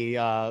hair, the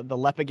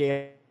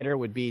lepigator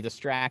would be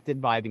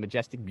distracted by the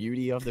majestic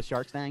beauty of the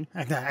shark stang.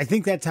 I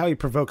think that's how he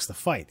provokes the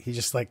fight. He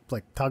just like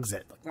tugs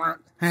it,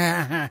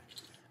 and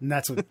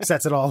that's what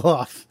sets it all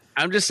off.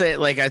 I'm just saying,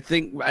 I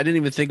didn't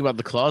even think about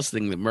the claws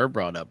thing that Mur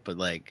brought up, but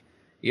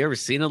you ever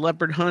seen a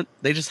leopard hunt?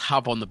 They just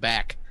hop on the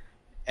back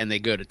and they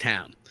go to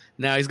town.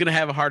 Now he's gonna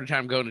have a harder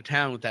time going to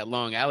town with that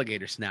long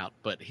alligator snout,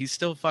 but he's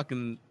still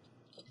fucking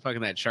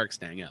that shark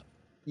stang up.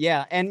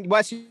 Yeah, and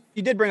Wes, you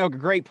did bring up a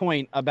great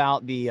point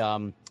about the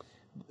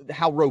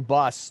how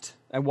robust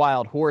a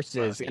wild horse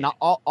is, and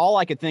all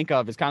I could think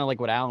of is kind of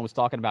like what Alan was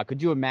talking about.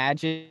 Could you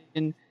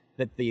imagine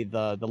that the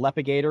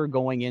lepigator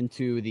going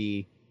into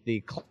the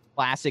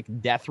classic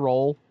death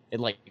roll at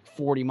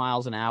 40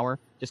 miles an hour,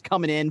 just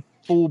coming in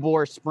full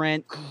bore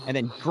sprint and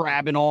then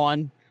grabbing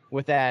on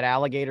with that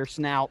alligator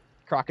snout,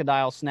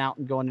 crocodile snout,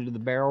 and going into the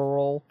barrel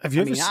roll?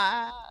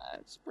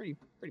 It's pretty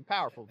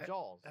powerful.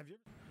 Jaws.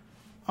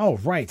 Oh,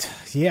 right.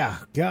 Yeah.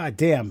 God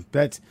damn.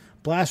 That's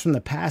blast from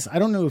the past. I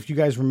don't know if you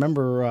guys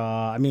remember.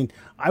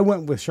 I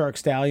went with Shark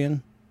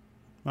Stallion.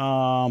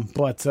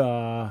 But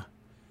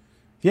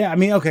Yeah, I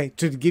mean, okay,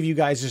 to give you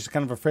guys just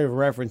kind of a frame of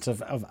reference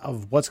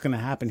of what's going to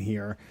happen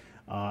here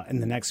in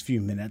the next few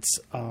minutes.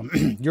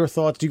 Your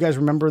thoughts? Do you guys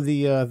remember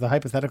the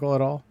hypothetical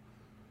at all?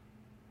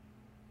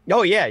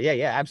 Oh yeah,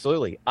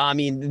 absolutely. I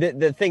mean,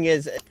 the thing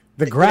is,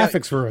 The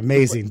graphics were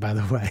amazing, by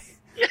the way.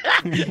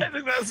 I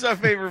think that's my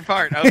favorite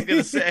part. I was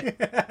gonna say,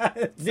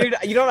 dude,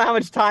 you don't know how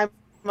much time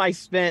I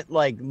spent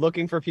like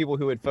looking for people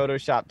who would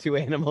Photoshop two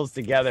animals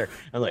together.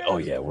 I'm like, oh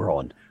yeah, we're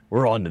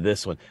on to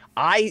this one.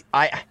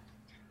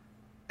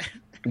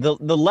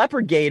 The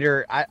leopard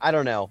gator, I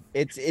don't know.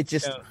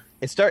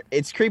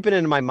 It's creeping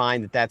into my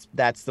mind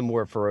that's the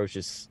more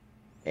ferocious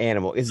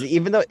animal. Is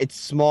even though it's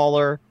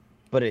smaller,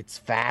 but it's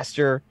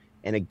faster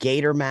and a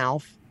gator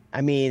mouth. I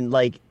mean,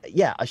 like,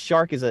 yeah, a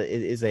shark is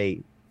a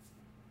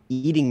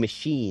eating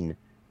machine,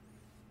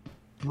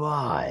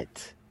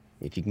 but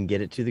if you can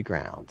get it to the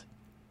ground,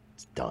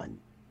 it's done.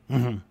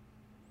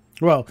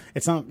 Mm-hmm. Well,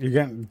 it's not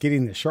you're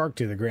getting the shark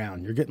to the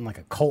ground. You're getting like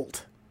a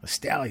colt, a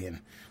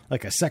stallion,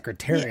 like a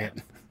secretariat.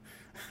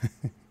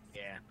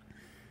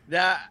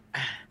 Yeah.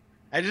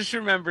 I just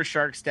remember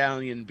Shark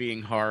Stallion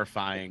being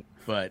horrifying,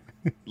 but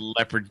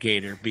Leopard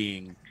Gator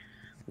being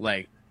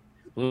like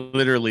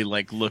literally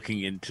like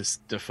looking into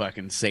the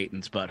fucking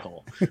Satan's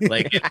butthole.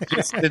 Like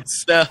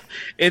it's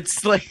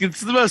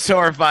the most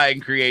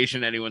horrifying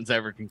creation anyone's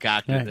ever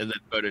concocted and then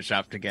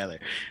photoshopped together.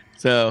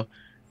 So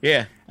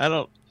yeah,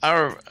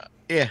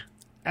 yeah.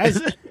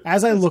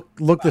 As I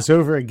looked this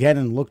over again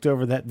and looked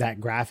over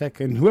that graphic,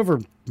 and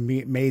whoever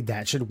made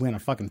that should win a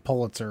fucking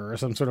Pulitzer or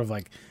some sort of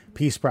like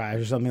Peace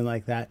Prize or something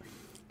like that.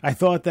 I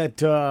thought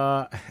that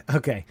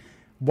okay,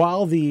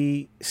 while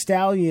the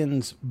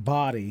stallion's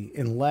body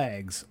and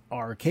legs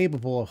are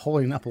capable of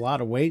holding up a lot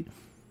of weight,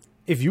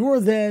 if you are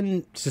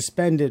then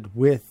suspended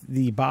with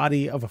the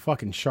body of a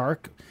fucking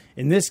shark,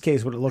 in this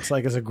case what it looks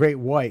like is a great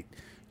white,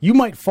 you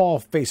might fall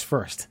face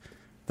first.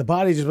 The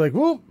body just like,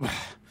 whoop.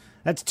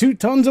 That's 2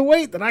 tons of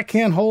weight that I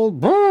can't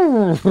hold.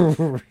 Yeah.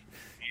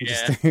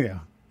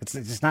 It's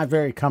just not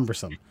very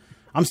cumbersome.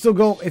 I'm still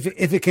going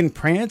if it can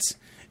prance,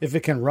 if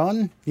it can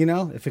run,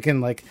 if it can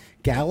like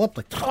gallop,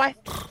 like. Oh,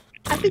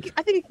 I think it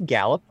can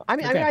gallop.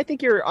 I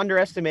think you're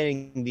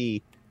underestimating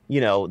the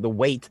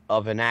weight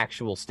of an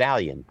actual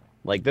stallion.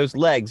 Like those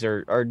legs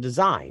are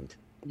designed.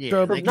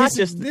 Yeah,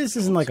 this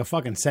isn't like a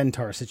fucking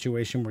centaur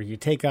situation where you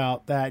take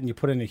out that and you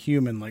put in a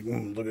human like,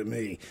 look at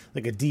me,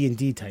 like a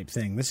D&D type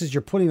thing. This is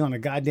you're putting on a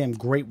goddamn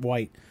great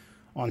white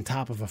on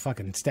top of a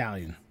fucking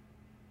stallion.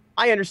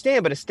 I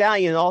understand, but a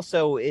stallion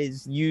also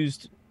is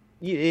used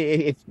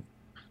if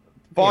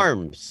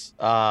farms,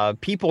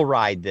 people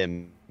ride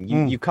them.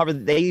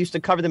 They used to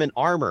cover them in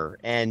armor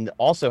and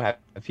also have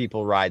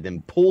people ride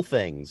them, pull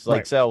things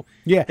like so.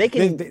 Yeah, they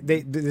can.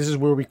 This is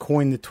where we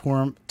coined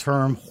the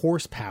term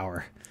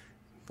horsepower.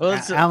 Well,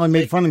 Alan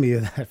made fun of me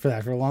for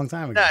a long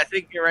time ago. No, I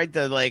think you're right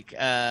though. Like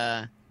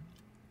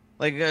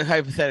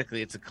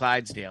hypothetically, it's a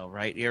Clydesdale,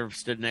 right? You ever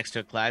stood next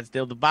to a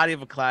Clydesdale? The body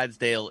of a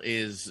Clydesdale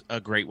is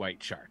a great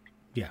white shark.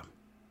 Yeah,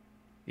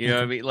 you know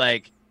what I mean?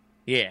 Like,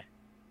 yeah,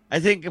 I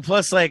think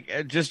plus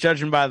like just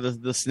judging by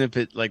the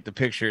snippet, like the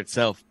picture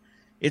itself,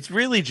 it's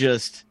really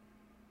just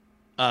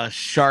a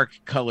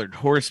shark-colored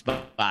horse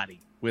body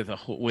with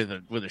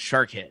a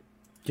shark head.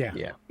 Yeah.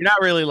 You're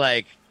not really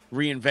like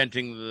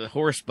reinventing the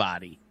horse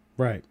body.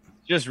 Right.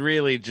 Just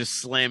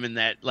slamming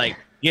that, like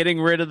getting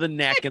rid of the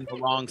neck and the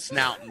long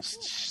snout and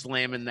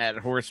slamming that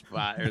horse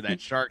body or that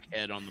shark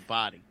head on the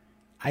body.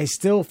 I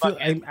still feel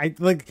I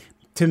like,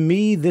 to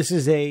me this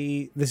is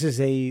a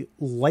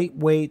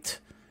lightweight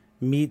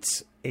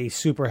meets a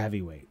super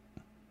heavyweight.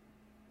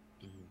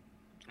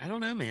 I don't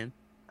know, man.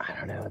 I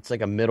don't know. It's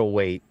like a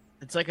middleweight.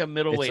 It's like a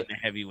middleweight and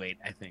a heavyweight,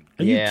 I think.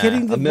 Are you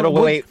kidding? A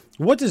middleweight.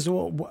 What is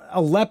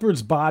a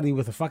leopard's body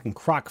with a fucking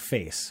croc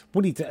face?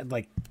 What do you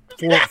like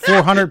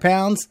 400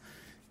 pounds?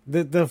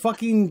 The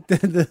fucking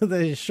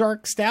the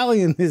shark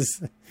stallion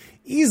is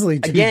easily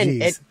 2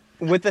 Gs.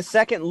 With the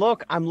second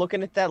look, I'm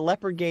looking at that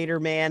leopard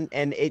gator, man,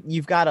 and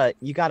you've got a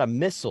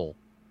missile.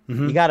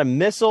 Mm-hmm. You got a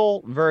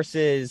missile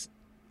versus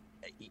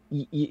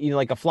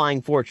like a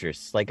flying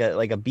fortress, like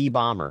a B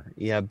bomber,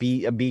 a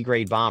B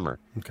grade bomber.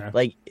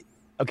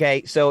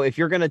 Okay, so if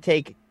you're gonna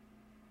take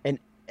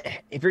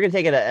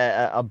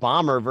a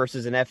bomber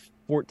versus an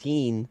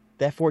F-14,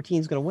 the F-14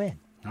 is gonna win.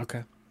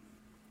 Okay,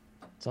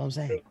 that's all I'm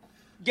saying.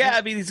 Yeah,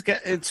 I mean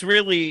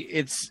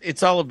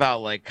it's all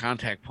about like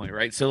contact point,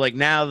 right? So like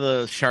now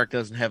the shark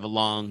doesn't have a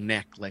long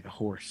neck like a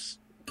horse,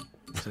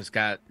 so it's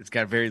got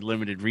very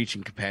limited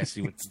reaching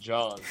capacity with the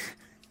jaws.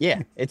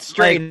 Yeah, it's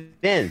straight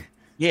in.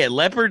 Yeah,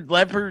 leopard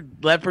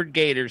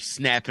gator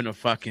snapping a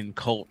fucking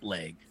colt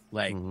leg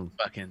like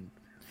fucking.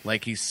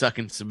 Like he's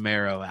sucking some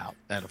marrow out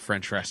at a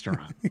French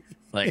restaurant.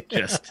 Like,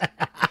 just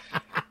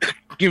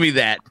give me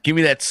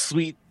that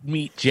sweet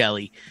meat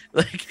jelly.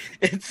 Like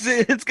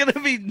it's gonna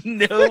be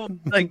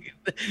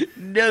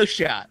no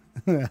shot.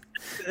 Hey,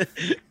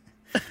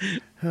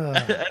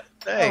 right.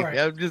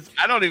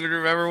 I don't even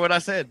remember what I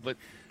said, but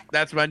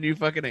that's my new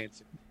fucking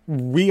answer.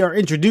 we are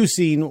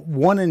introducing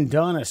One and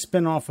Done, a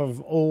spinoff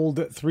of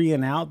old Three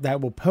and Out that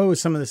will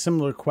pose some of the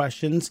similar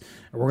questions.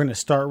 And we're going to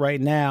start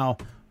right now.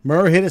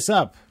 Murr, hit us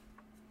up.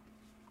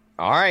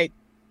 All right.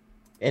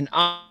 In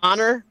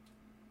honor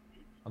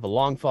of a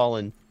long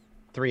fallen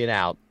Three and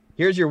Out,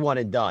 here's your One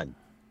and Done.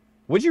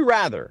 Would you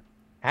rather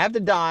have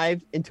to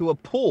dive into a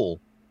pool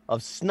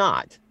of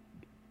snot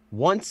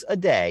once a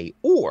day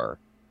or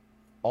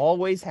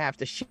always have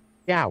to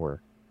shower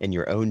in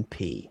your own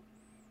pee?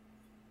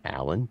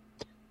 Alan?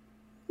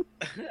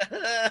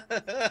 I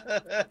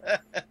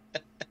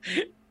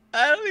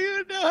don't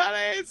even know how to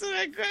answer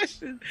that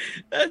question.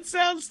 That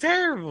sounds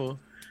terrible.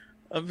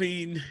 I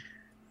mean,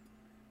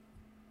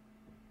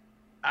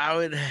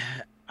 I'd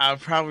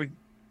probably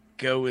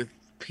go with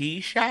pee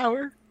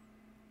shower.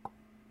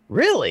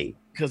 Really?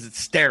 Because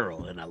it's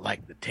sterile and I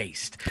like the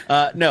taste.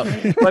 No.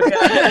 But,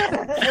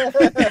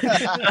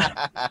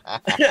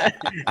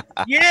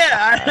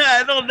 yeah,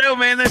 I don't know,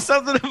 man. There's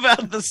something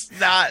about the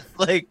snot,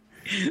 like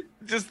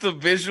just the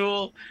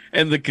visual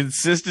and the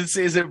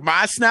consistency. Is it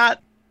my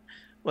snot?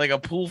 Like a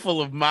pool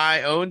full of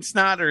my own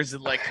snot, or is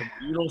it like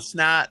communal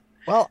snot?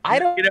 Well, I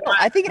don't know.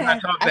 I think it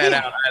has to talk that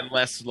out. I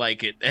less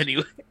like it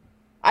anyway.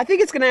 I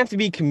think it's going to have to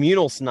be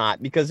communal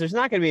snot because there's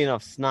not going to be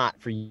enough snot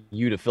for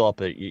you to fill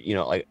up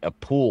like a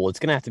pool. It's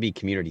going to have to be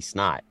community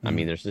snot. I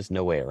mean, there's just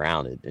no way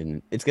around it,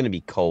 and it's going to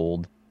be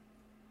cold.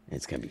 And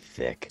it's going to be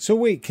thick. So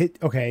wait,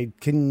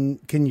 can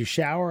you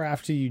shower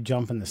after you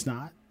jump in the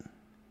snot?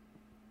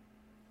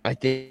 I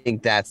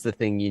think that's the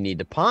thing you need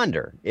to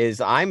ponder.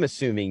 Is I'm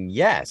assuming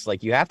yes,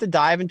 like you have to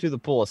dive into the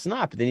pool of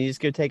snot, but then you just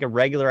go take a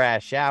regular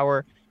ass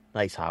shower,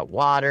 nice hot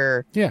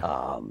water,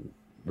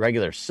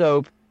 regular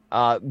soap.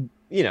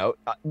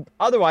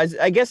 Otherwise,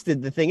 I guess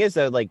the thing is,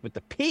 though, like with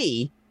the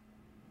pee,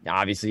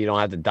 obviously you don't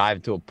have to dive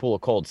into a pool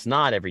of cold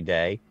snot every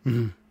day,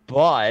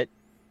 but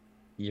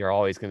you're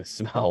always going to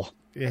smell.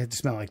 It had to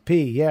smell like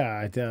pee,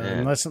 yeah.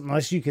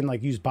 Unless you can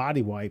like use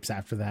body wipes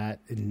after that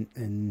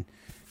and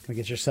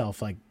get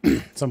yourself like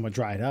somewhat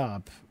dried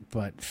up.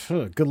 But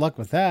good luck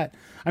with that.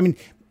 I mean,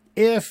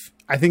 I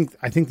think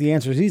the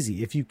answer is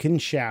easy. If you can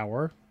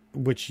shower,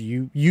 which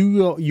you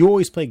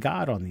always play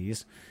God on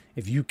these.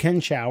 If you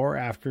can shower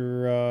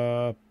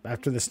after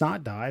the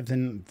snot dive,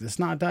 then the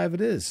snot dive it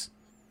is.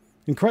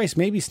 And Christ,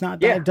 maybe snot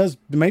does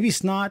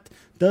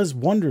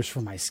wonders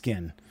for my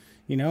skin.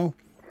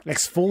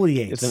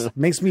 Exfoliates,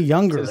 makes me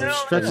younger,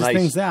 stretches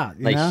things out.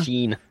 Nice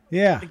sheen.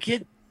 Yeah. I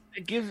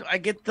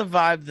get the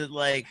vibe that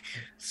like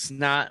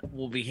snot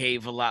will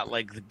behave a lot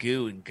like the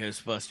goo in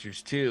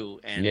Ghostbusters 2,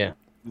 and you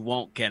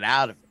won't get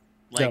out of it.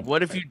 Like,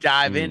 what if you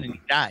dive in and you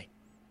die?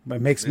 It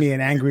makes me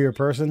an angrier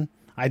person.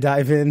 I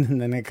dive in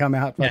and then I come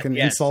out fucking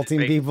insulting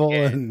people.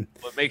 And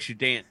what makes you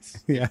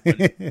dance? Yeah.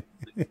 when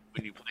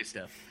you play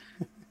stuff,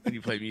 when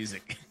you play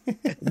music.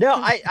 No,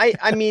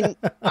 I mean,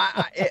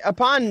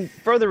 upon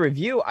further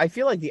review, I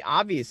feel like the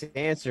obvious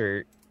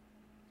answer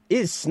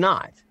is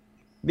snot,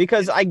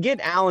 because I get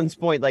Alan's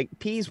point. Like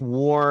pee's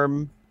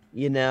warm,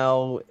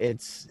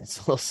 it's a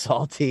little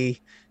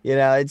salty,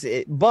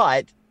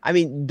 but I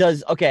mean,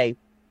 does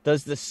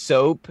the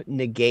soap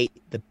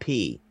negate the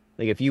pee?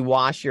 Like if you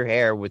wash your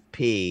hair with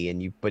pee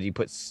and you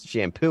put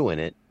shampoo in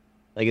it,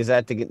 like is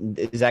that going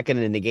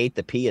to negate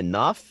the pee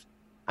enough?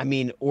 I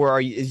mean,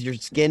 or is your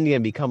skin going to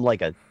become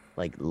like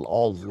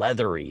all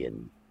leathery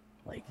and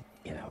like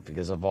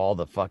because of all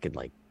the fucking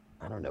like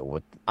I don't know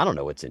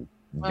what's in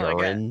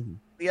urine.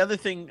 The other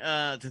thing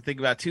to think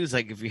about too is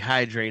like if you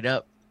hydrate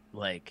up,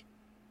 like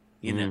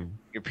your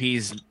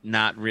pee's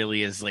not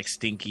really as like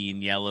stinky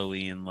and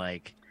yellowy and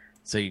like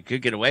so you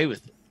could get away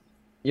with it.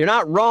 You're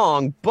not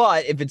wrong,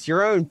 but if it's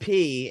your own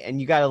pee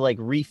and you got to like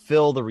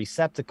refill the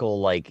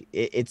receptacle, like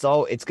it's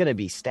going to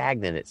be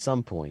stagnant at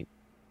some point.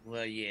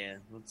 Well, yeah,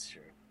 that's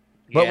true.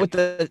 But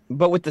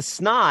with the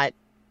snot,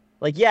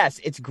 like yes,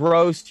 it's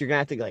gross. You're gonna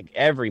have to like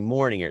every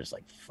morning. You're just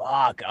like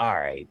fuck. All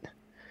right,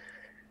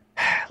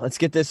 let's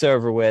get this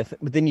over with.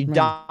 But then you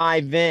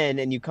dive in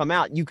and you come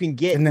out. You can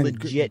get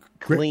legit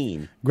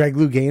clean. Greg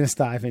Louganis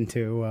dive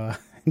into a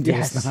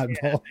snot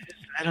bowl.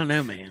 I don't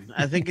know, man.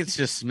 I think it's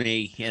just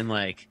me and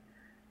like.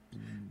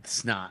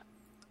 Snot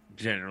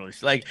generally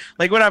like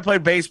when I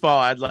played baseball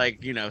I'd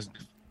like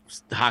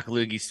hock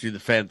loogies through the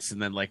fence and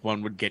then like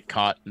one would get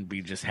caught and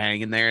be just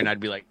hanging there and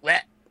I'd be like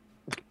wet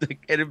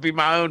it'd be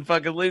my own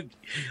fucking loogie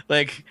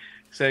like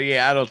so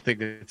yeah I don't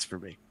think it's for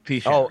me.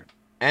 Peace. And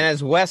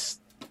as Wes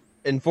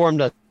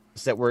informed us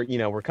that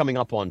we're coming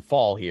up on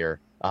fall here,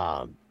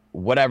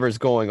 whatever's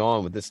going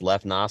on with this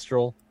left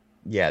nostril,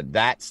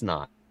 that's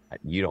not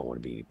you don't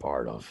want to be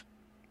part of.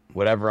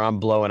 Whatever I'm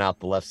blowing out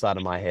the left side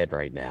of my head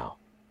right now,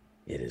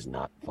 it is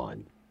not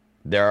fun.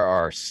 There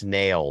are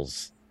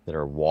snails that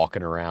are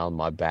walking around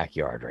my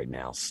backyard right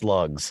now,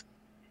 slugs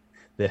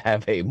that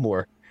have a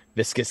more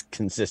viscous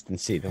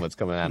consistency than what's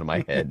coming out of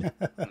my head.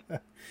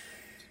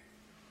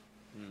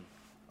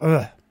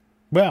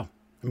 Well,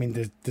 I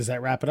mean, does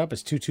that wrap it up?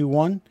 It's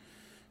 2-2-1?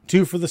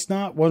 2 for the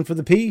snot, 1 for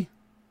the pee?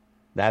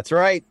 That's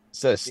right.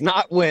 So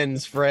snot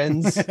wins,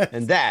 friends.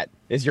 And that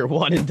is your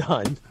one and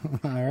done.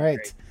 All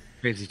right.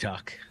 Crazy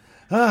talk.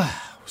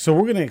 So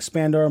we're going to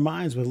expand our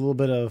minds with a little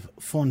bit of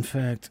Fun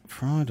Fact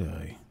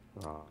Friday.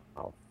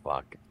 Oh,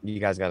 fuck. You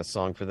guys got a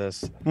song for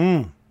this?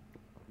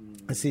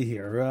 Let's see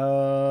here.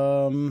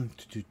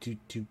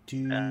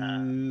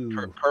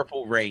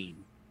 Purple Rain.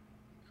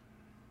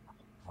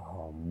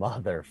 Oh,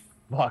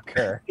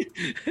 motherfucker.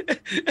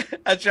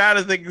 I'm trying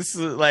to think. This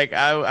is like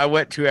I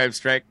went too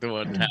abstract the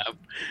one time.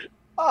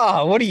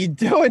 Oh, what are you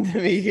doing to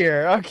me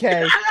here?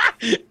 Okay.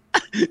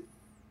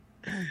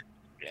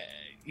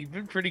 You've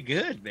been pretty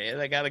good, man.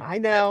 I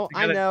know,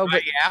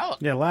 but out.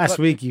 Yeah, last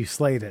week you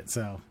slayed it,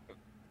 so.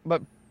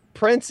 But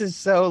Prince is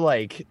so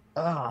like,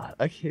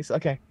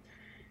 okay.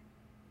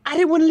 I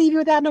didn't want to leave you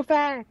without no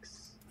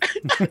facts.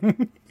 So I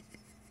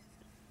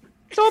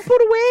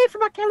put away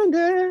from my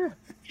calendar.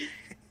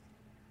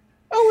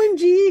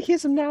 OMG,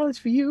 here's some knowledge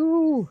for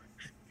you.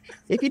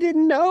 If you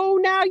didn't know,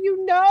 now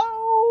you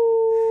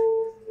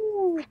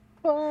know.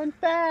 Fun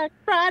Fact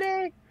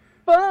Friday.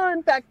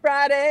 Fun Fact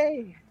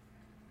Friday.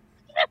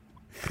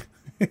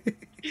 Fun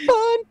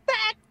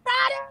Fact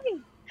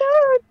Friday.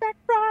 Fun Fact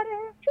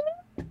Friday.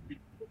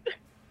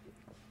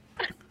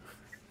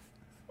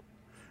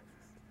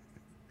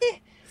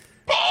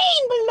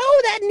 Pain below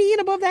that knee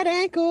and above that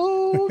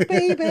ankle,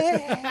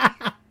 baby.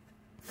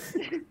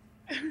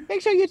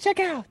 Make sure you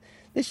check out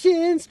the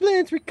Shin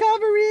Splints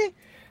Recovery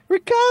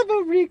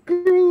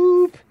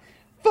Group.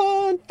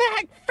 Fun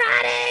Fact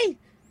Friday.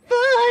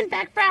 Fun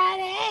Fact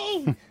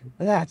Friday.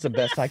 That's the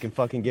best I can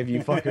fucking give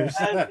you fuckers.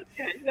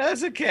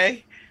 That's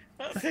okay.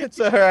 It's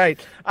all right.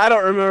 I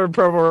don't remember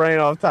Purple Rain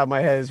off the top of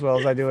my head as well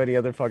as I do any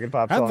other fucking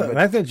pop song.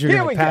 I thought you were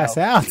going to pass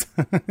out.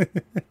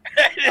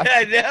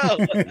 I know.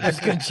 There's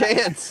a good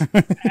chance.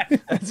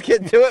 Let's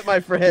get to it,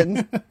 my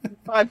friends.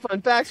 5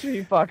 fun facts for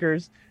you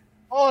fuckers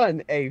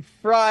on a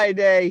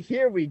Friday.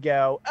 Here we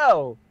go.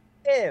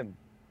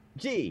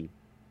 OMG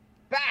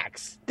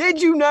facts. Did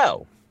you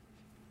know?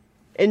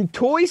 In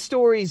Toy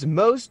Story's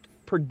most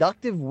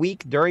productive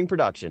week during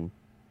production,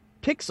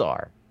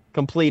 Pixar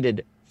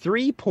completed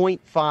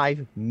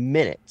 3.5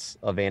 minutes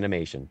of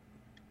animation.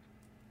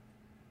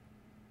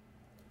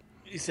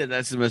 You said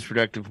that's the most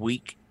productive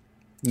week.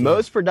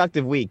 Most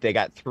productive week, they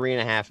got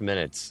 3.5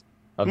 minutes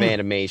of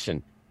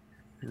animation.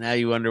 Now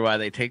you wonder why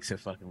they take so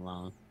fucking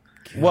long.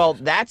 God. Well,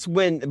 that's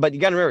when, but you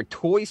got to remember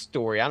Toy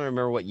Story. I don't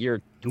remember what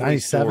year Toy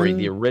 97? Story,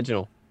 the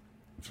original,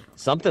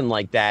 something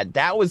like that.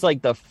 That was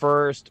like the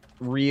first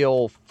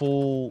real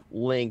full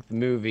length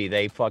movie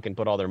they fucking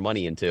put all their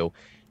money into.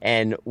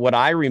 And what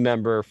I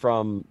remember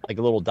from like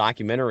a little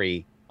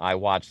documentary I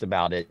watched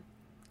about it,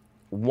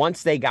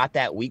 once they got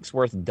that week's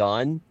worth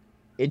done,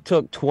 it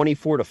took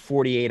 24 to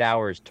 48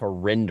 hours to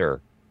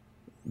render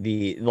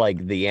the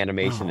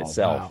animation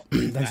itself. Wow.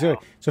 That's good.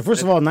 So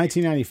first of all,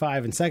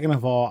 1995, and second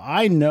of all,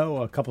 I know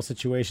a couple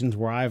situations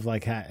where I've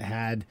like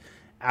had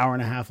hour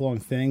and a half long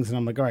things, and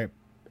I'm like, all right,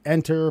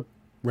 enter,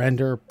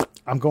 render.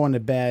 I'm going to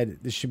bed.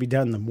 This should be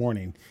done in the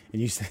morning.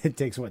 And you said it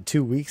takes what,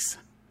 2 weeks?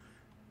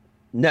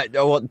 No,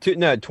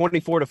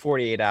 24 to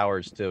 48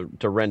 hours to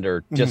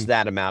render just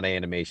that amount of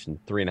animation,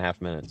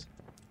 3.5 minutes.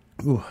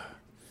 Ooh.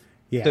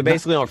 Yeah. So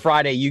basically on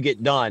Friday you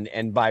get done,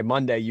 and by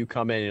Monday you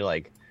come in and you're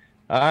like,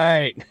 all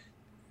right,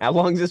 how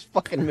long is this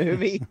fucking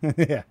movie?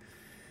 Yeah.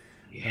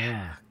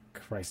 Yeah.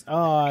 Christ.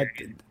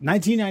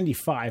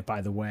 1995, by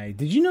the way.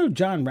 Did you know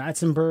John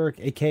Ratzenberg,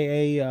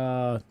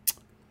 a.k.a.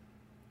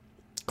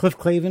 Cliff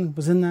Clavin,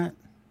 was in that?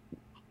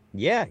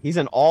 Yeah, he's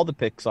in all the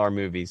Pixar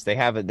movies.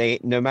 They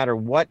no matter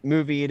what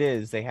movie it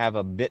is, they have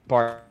a bit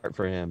part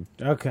for him.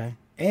 Okay.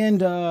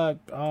 And Don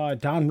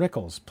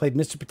Rickles played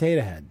Mr.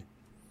 Potato Head.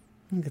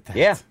 Look at that.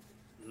 Yeah.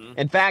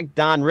 In fact,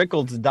 Don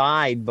Rickles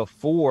died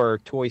before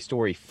Toy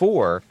Story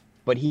 4,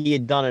 but he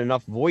had done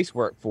enough voice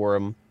work for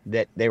him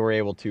that they were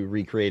able to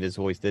recreate his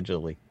voice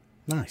digitally.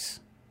 Nice.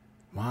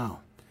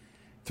 Wow.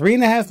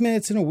 3.5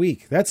 minutes in a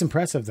week. That's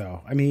impressive,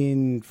 though. I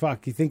mean,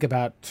 fuck, you think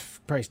about,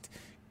 Christ,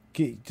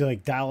 to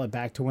like dial it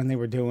back to when they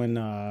were doing,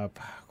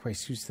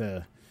 Christ, who's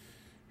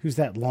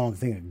that long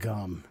thing of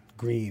gum?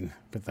 Green,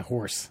 with the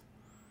horse.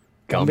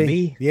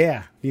 Gumby?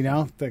 Yeah, you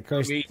know, the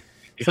Christ.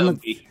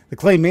 Gumby. The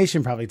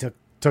claymation probably took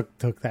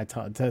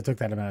that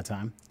amount of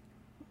time.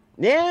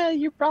 Yeah,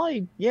 you're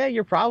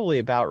probably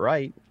about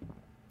right.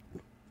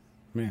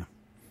 Yeah,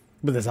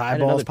 with his had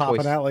eyeballs another popping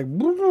choice. out like.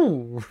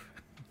 Woo.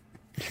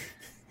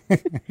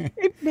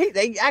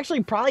 They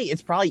actually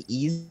it's probably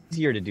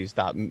easier to do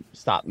stop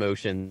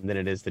motion than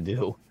it is to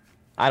do.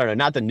 I don't know,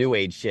 not the new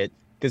age shit.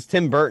 Because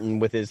Tim Burton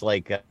with his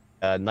like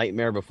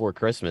Nightmare Before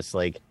Christmas,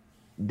 like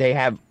they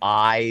have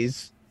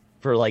eyes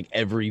for like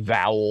every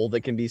vowel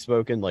that can be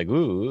spoken, like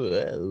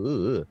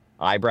ooh,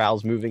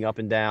 eyebrows moving up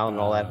and down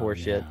and all that horse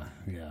shit.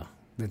 Yeah.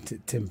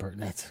 Tim Burton.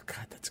 That's a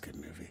good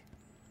movie.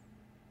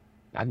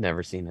 I've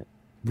never seen it.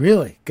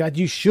 Really? God,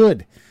 you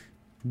should.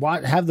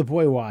 Have the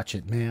boy watch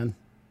it, man.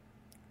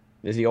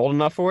 Is he old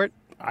enough for it?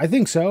 I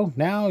think so.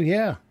 Now,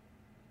 yeah.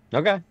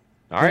 Okay.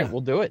 All right, Yeah. we'll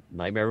do it.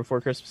 Nightmare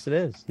Before Christmas it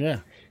is. Yeah.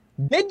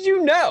 Did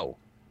you know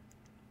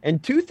in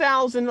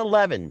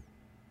 2011,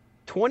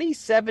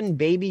 27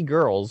 baby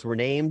girls were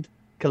named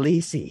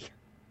Khaleesi?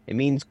 It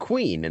means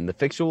queen in the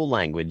fictional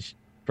language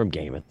from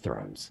Game of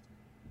Thrones.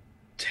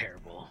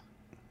 Terrible.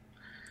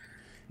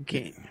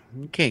 You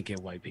can't get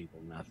white people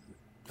nothing.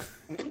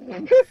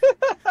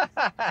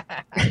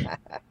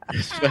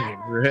 Just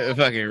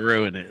fucking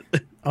ruin it.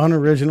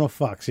 Unoriginal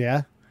fucks,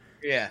 yeah?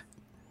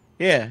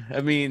 Yeah.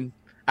 I mean,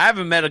 I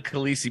haven't met a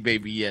Khaleesi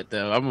baby yet,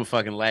 though. I'm gonna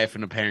fucking laugh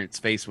in a parent's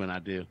face when I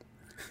do.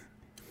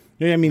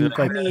 Yeah, I mean,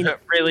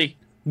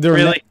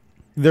 Really?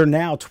 they're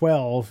now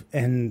 12,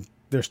 and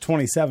there's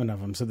 27 of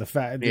them. So the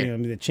fact,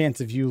 the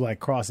chance of you like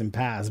crossing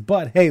paths.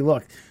 But hey,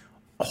 look,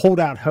 hold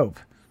out hope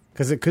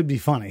because it could be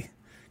funny.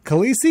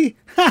 Khaleesi,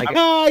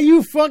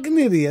 you fucking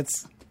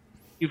idiots!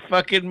 You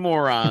fucking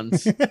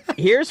morons!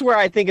 Here's where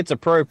I think it's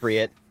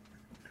appropriate.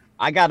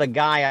 I got a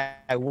guy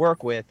I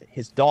work with.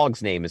 His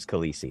dog's name is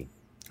Khaleesi.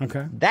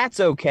 Okay, That's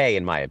okay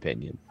in my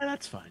opinion.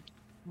 That's fine.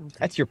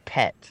 That's your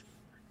pet.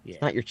 Yeah.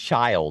 It's not your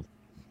child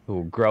who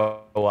will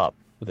grow up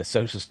with a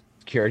social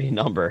security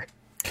number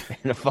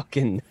and a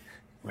fucking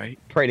Right?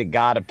 pray to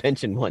God a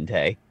pension one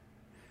day.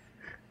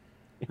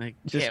 Like,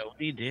 Just- what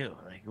do you do?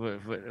 Like,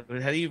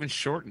 how do you even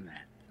shorten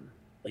that?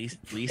 Lisa?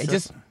 It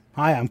just,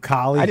 hi, I'm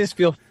Collie. I just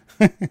feel,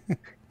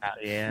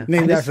 yeah.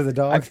 named I just- after the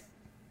dog.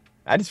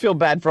 I just feel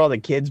bad for all the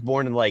kids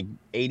born in like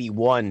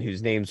 81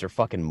 whose names are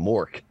fucking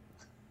Mork.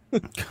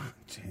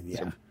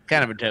 Yeah,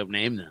 Kind of a dope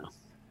name, though.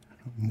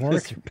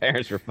 Mork. Their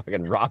parents were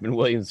fucking Robin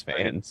Williams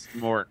fans.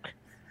 Mork.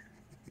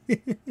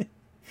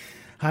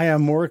 Hi,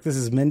 I'm Mork. This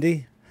is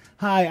Mindy.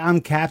 Hi,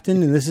 I'm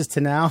Captain, and this is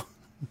Tanal.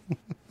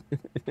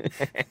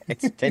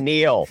 It's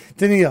Tennille.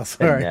 Danielle,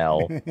 sorry.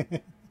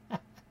 Tennelle.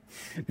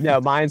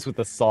 No, mine's with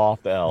a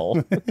soft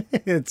L,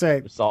 That's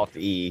right. soft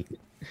E.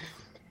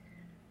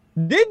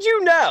 Did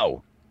you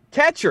know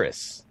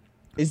Tetris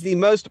is the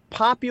most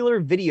popular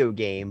video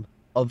game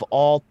of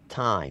all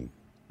time?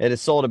 It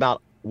has sold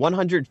about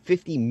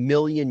 150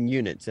 million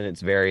units in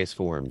its various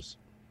forms.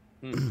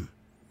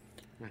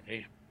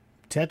 Okay.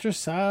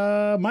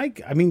 Tetris,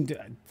 Mike. I mean,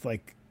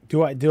 like,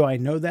 do I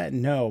know that?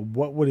 No.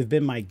 What would have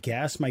been my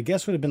guess? My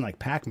guess would have been like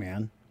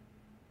Pac-Man.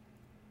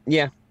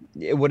 Yeah,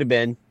 it would have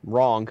been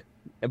wrong,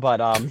 but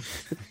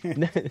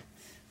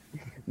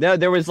no,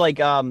 there was like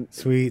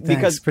Sweet, thanks,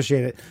 Because-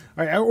 appreciate it.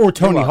 All right, or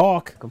Tony You're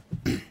Hawk.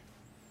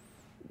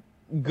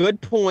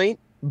 good point,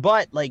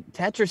 but like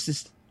Tetris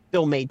is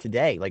still made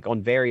today, like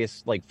on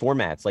various like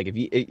formats. Like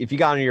if you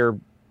got on your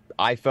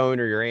iPhone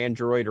or your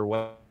Android or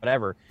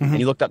whatever, and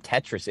you looked up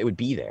Tetris, it would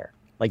be there.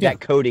 Like Yeah.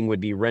 that coding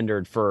would be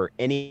rendered for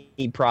any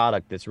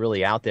product that's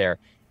really out there.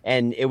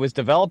 And it was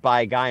developed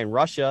by a guy in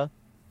Russia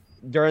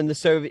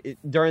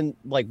during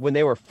like when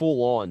they were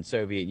full on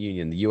Soviet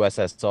Union, the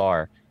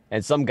USSR,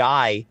 and some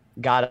guy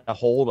got a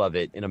hold of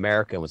it in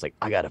America and was like,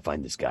 I got to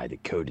find this guy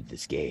that coded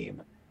this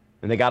game.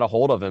 And they got a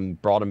hold of him,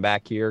 brought him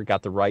back here,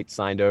 got the rights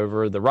signed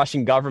over. The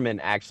Russian government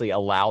actually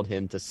allowed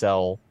him to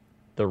sell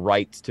the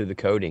rights to the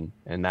coding,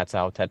 and that's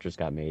how Tetris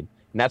got made.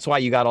 And that's why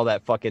you got all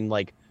that fucking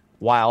like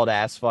wild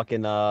ass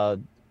fucking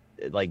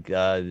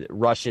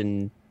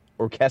Russian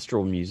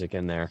orchestral music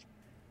in there.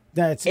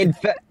 That's In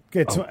fact,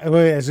 it's. I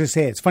was gonna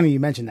say it's funny you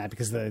mentioned that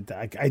because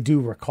I do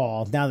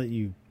recall now that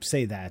you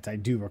say that I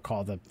do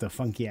recall the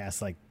funky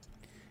ass like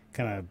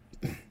kind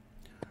of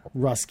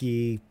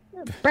rusky.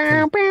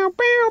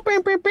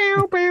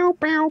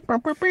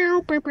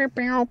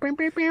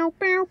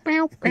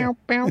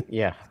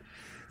 yeah.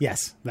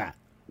 Yes, that.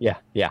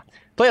 Yeah.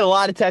 Played a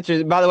lot of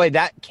Tetris. By the way,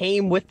 that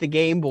came with the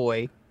Game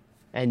Boy.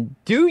 And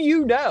do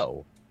you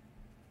know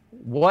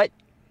what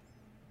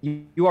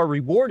you are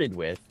rewarded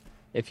with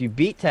if you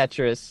beat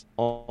Tetris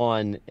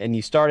on and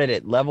you started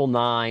at level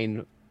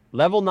 9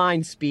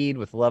 speed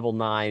with level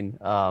 9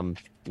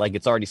 like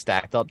it's already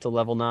stacked up to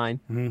level 9.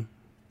 Mhm.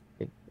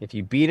 If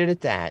you beat it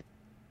at that,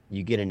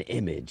 you get an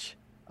image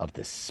of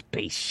the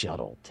space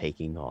shuttle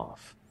taking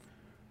off.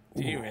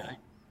 Do you really?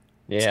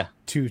 Yeah.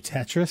 To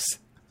Tetris.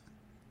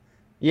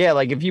 Yeah,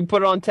 like if you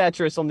put it on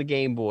Tetris on the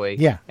Game Boy,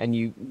 Yeah. and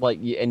you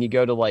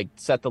go to like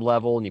set the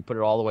level and you put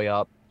it all the way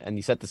up, and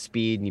you set the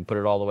speed and you put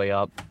it all the way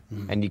up,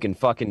 and you can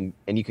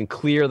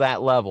clear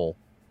that level,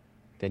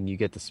 then you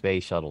get the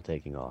space shuttle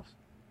taking off.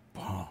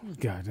 Oh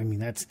God! I mean,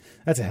 that's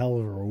a hell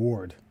of a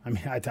reward. I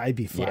mean, I'd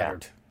be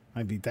flattered.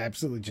 I'd be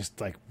absolutely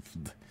just like,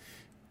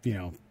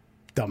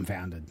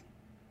 dumbfounded.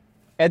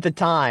 At the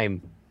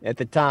time,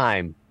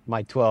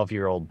 my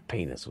 12-year-old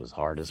penis was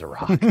hard as a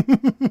rock.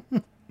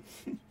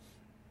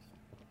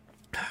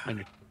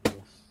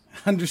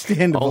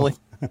 Understandable.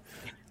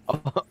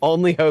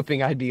 Only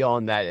hoping I'd be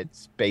on that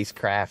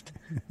spacecraft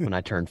when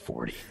I turned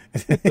 40.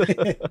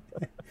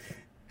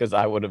 Because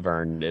I would have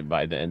earned it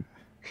by then.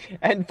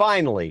 And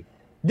finally,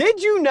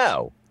 did you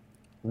know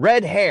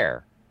red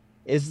hair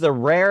is the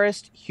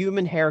rarest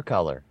human hair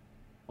color?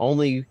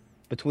 Only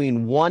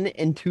between 1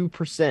 and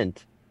 2%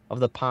 of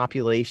the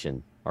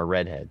population are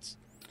redheads.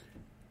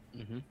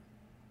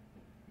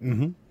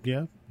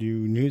 Yeah, you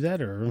knew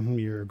that, or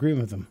you're agreeing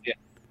with them?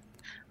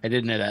 I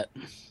didn't know that.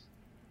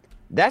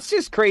 That's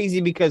just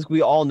crazy because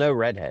we all know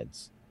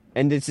redheads.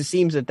 And it just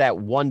seems that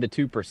 1 to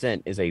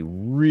 2% is a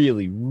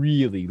really,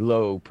 really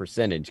low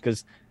percentage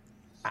because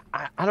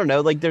I don't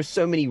know, like there's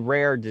so many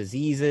rare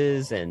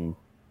diseases and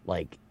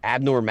like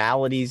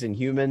abnormalities in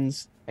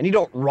humans, and you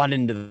don't run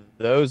into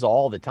those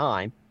all the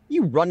time.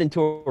 You run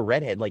into a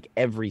redhead like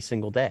every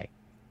single day.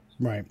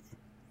 Right.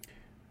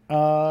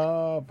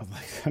 But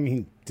like, I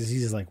mean,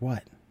 diseases like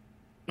what?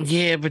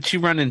 Yeah, but you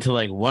run into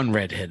like one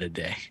redhead a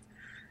day.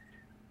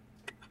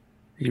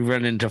 You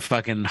run into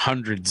fucking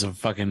hundreds of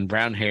fucking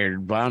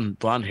brown-haired,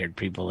 blonde-haired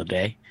people a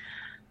day.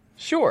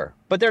 Sure,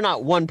 but they're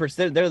not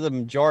 1%. They're the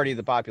majority of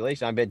the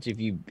population. I bet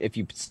you if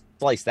you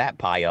slice that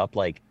pie up,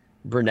 like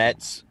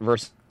brunettes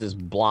versus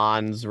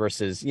blondes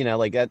versus, you know,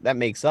 like that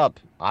makes up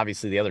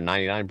obviously the other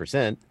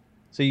 99%.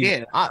 So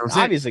you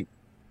obviously,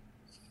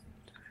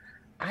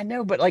 I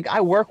know, but like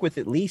I work with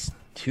at least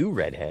 2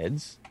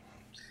 redheads.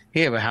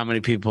 Yeah, but how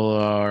many people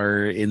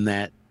are in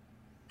that?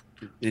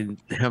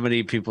 How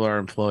many people are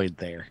employed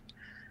there?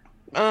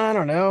 I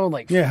don't know,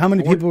 like Yeah, how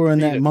many people are in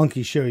that to-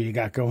 monkey show you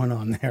got going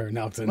on there,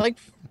 Nelson? like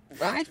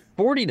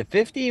 40 to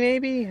 50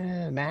 maybe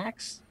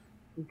max.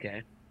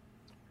 Okay.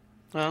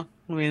 Well,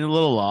 I mean, a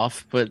little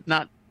off, but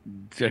not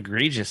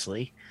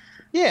egregiously.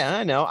 Yeah,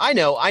 I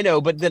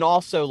know, but then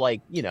also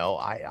like, you know,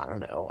 I don't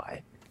know.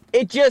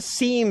 It just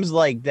seems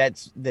like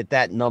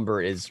that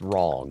number is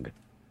wrong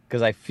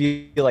because I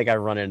feel like I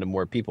run into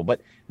more people,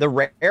 but the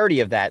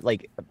rarity of that,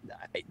 like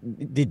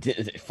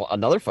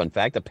another fun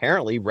fact,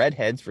 apparently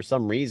redheads for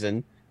some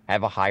reason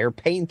have a higher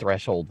pain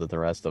threshold than the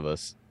rest of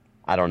us.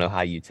 I don't know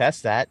how you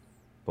test that,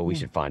 but we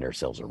should find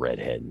ourselves a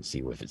redhead and see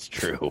if it's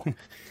true.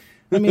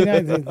 I mean,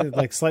 I think they're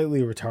like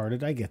slightly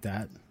retarded. I get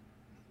that.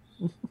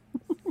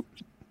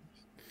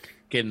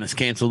 Getting us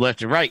canceled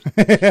left and right.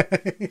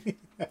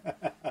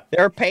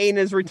 Their pain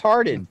is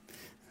retarded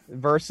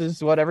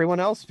versus what everyone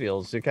else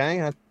feels.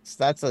 Okay,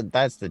 that's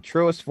the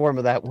truest form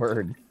of that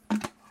word.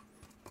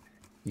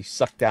 You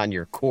suck down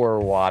your core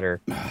water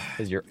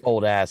because your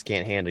old ass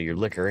can't handle your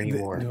liquor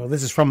anymore. No,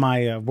 this is from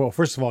my, well,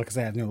 first of all, because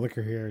I have no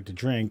liquor here to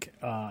drink,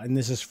 and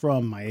this is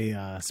from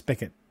my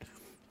spigot.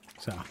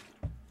 So,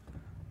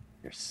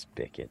 Your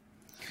spigot.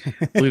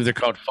 I believe they're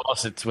called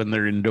faucets when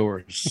they're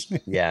indoors.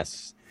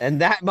 Yes. And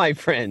that, my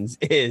friends,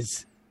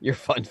 is your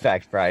Fun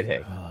Fact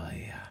Friday.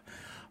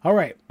 all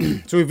right.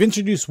 So we've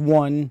introduced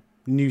one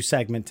new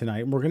segment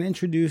tonight. We're going to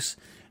introduce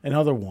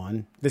another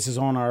one. This is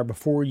on our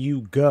Before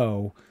You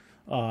Go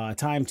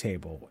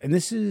timetable. And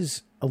this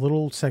is a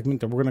little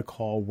segment that we're going to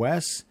call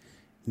Wes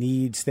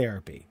Needs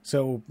Therapy.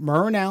 So,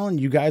 Murr and Alan,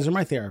 you guys are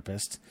my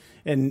therapist.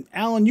 And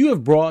Alan, you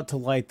have brought to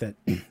light that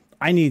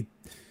I need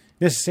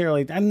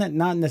necessarily, I'm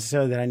not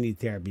necessarily that I need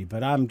therapy,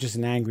 but I'm just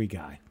an angry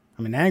guy.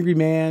 I'm an angry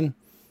man,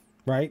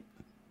 right?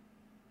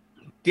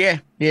 Yeah,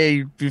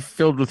 you're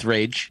filled with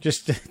rage.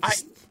 Just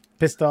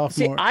pissed off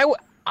See, more.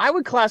 I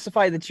would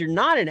classify that you're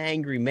not an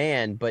angry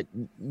man, but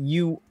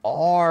you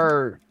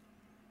are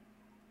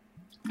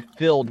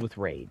filled with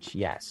rage.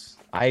 Yes,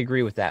 I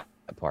agree with that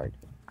part.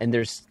 And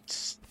there's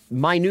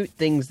minute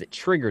things that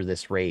trigger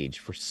this rage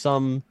for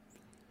some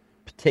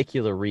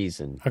particular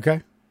reason,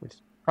 Okay. which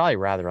is probably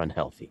rather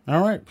unhealthy.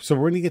 All right. So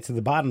we're going to get to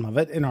the bottom of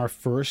it in our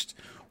first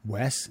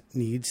Wes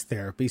Needs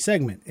Therapy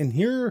segment. And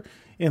herein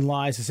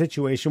lies a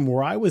situation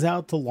where I was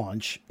out to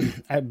lunch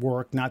at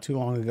work not too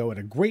long ago at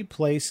a great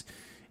place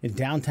in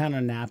downtown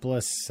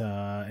Annapolis.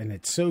 And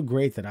it's so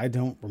great that I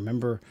don't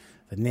remember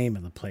the name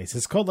of the place.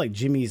 It's called like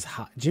Jimmy's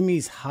Hot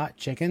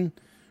Chicken.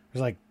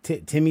 There's like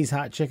Timmy's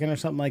Hot Chicken or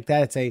something like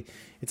that.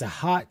 It's a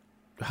hot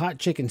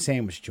chicken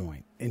sandwich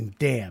joint. And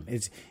damn,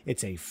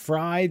 it's a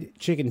fried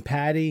chicken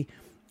patty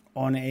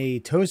on a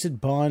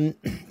toasted bun.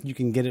 You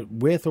can get it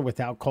with or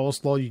without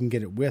coleslaw. You can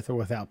get it with or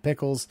without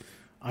pickles.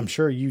 I'm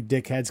sure you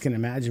dickheads can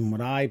imagine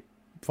what I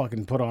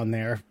fucking put on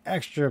there.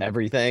 Extra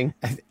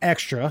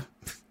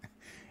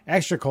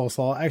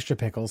coleslaw, extra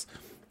pickles.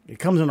 It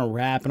comes in a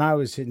wrap, and I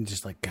was sitting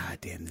just like, God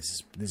damn,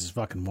 this is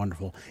fucking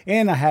wonderful.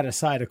 And I had a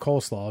side of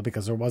coleslaw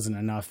because there wasn't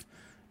enough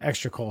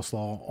extra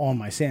coleslaw on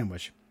my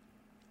sandwich.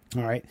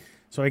 All right,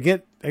 so I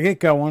get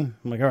going.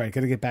 I'm like, all right,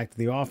 gotta get back to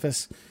the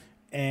office.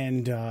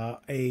 And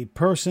a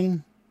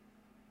person,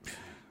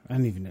 I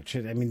don't even know.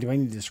 I mean, do I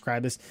need to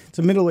describe this? It's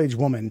a middle-aged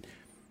woman,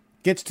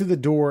 gets to the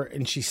door,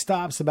 and she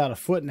stops about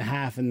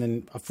 1.5 feet, and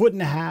then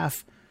 1.5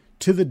 feet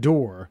to the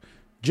door,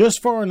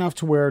 just far enough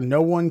to where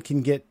no one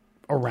can get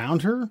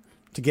around her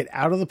to get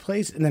out of the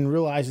place, and then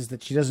realizes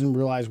that she doesn't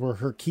realize where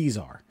her keys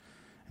are.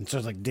 And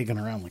starts like digging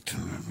around, like,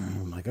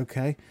 I'm like,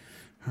 okay,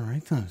 all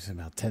right, it's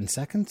about 10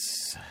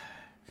 seconds,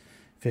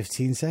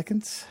 15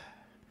 seconds,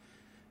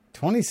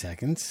 20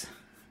 seconds.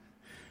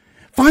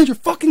 Find your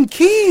fucking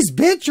keys,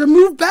 bitch, or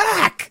move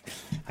back.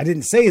 I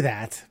didn't say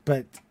that,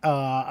 but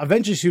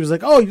eventually she was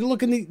like, oh,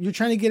 you're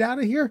trying to get out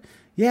of here?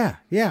 Yeah,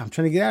 I'm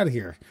trying to get out of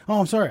here.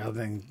 Oh, I'm sorry.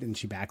 Then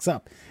she backs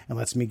up and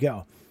lets me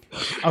go.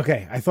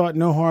 Okay, I thought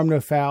no harm,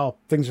 no foul.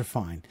 Things are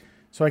fine.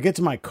 So I get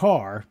to my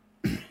car.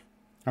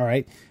 All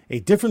right, a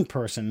different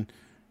person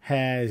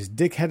has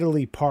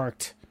dickheadedly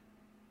parked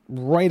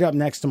right up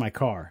next to my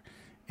car,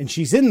 and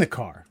she's in the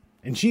car.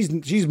 And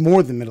she's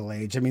more than middle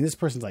age. I mean, this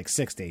person's like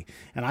 60,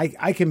 and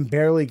I can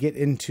barely get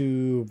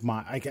into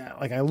my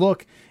I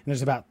look, and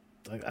there's about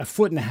like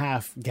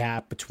 1.5 foot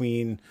gap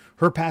between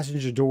her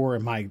passenger door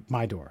and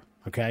my door.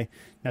 Okay.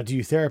 Now, do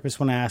you therapists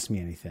want to ask me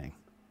anything?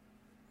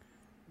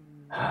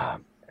 How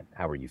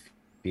are you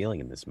feeling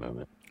in this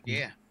moment?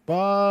 Yeah.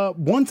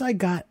 Once I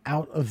got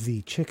out of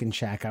the chicken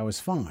shack, I was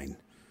fine.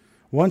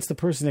 Once the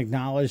person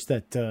acknowledged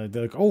that they're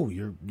like, "Oh,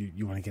 you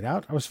want to get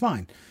out?" I was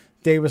fine.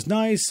 Day was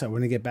nice. I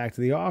want to get back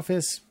to the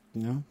office.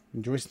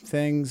 Enjoy some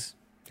things.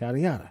 Yada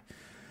yada.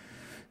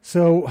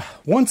 So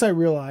once I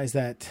realized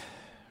that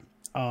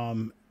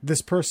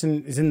this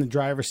person is in the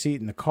driver's seat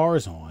and the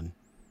car's on,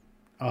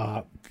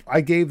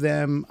 I gave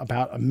them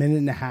about a minute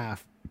and a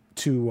half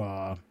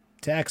to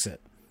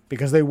exit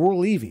because they were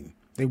leaving.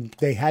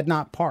 They had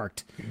not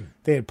parked.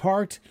 They had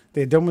parked.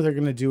 They had done what they're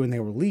going to do, and they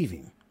were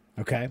leaving.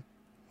 Okay,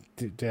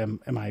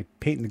 am I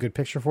painting a good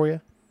picture for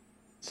you?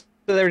 So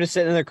they were just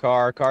sitting in their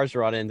car. Car's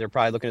running. They're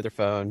probably looking at their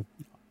phone.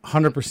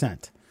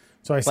 100%.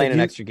 So I playing said, an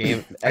extra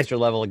game, extra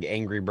level of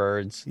Angry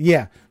Birds.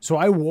 Yeah. So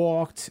I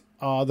walked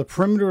the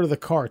perimeter of the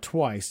car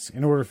twice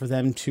in order for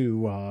them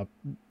to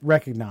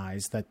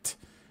recognize that,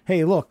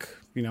 hey, look,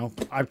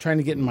 I'm trying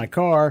to get in my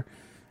car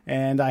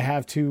and I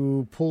have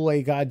to pull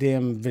a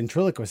goddamn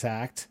ventriloquist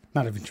act.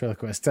 Not a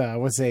ventriloquist. I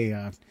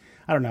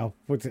don't know.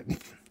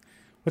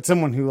 What's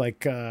someone who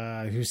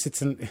who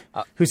sits in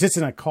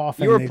a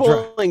coffin? You were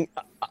pulling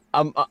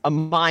a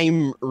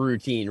mime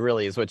routine,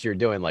 really, is what you're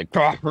doing. Like,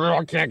 I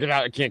can't get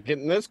out. I can't get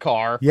in this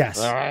car. Yes,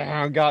 I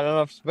haven't got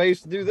enough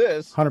space to do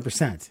this.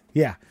 100%.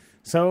 Yeah.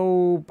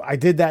 So I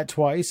did that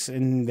twice,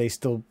 and they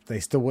still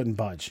wouldn't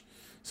budge.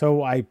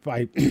 So I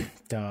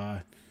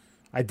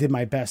did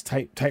my best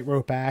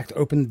tightrope act.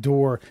 Opened the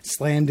door,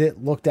 slammed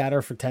it, looked at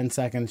her for 10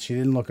 seconds. She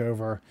didn't look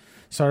over.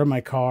 Started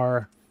my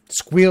car,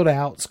 squealed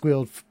out,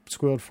 squealed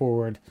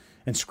forward,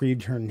 and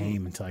screamed her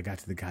name until I got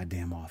to the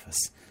goddamn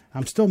office.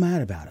 I'm still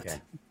mad about it.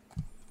 Okay.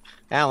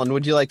 Alan,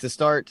 would you like to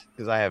start?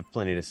 Because I have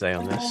plenty to say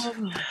on this.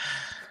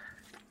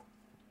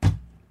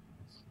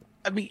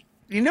 I mean,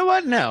 you know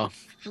what? No.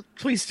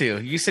 Please do.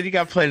 You said you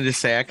got plenty to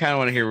say. I kind of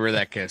want to hear where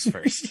that goes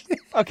first.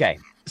 Okay.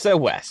 So,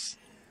 Wes.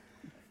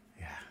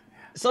 Yeah.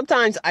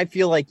 Sometimes I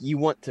feel like you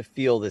want to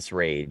feel this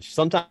rage.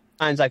 Sometimes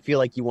I feel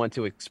like you want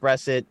to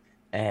express it,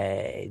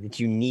 that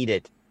you need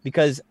it.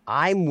 Because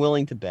I'm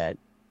willing to bet,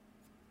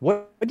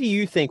 what do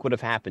you think would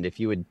have happened if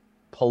you had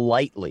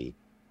politely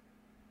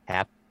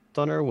tapped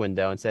on her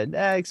window and said,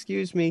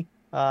 excuse me,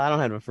 I don't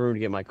have enough room to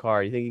get in my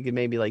car. You think you could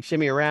maybe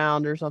shimmy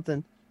around or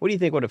something? What do you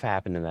think would have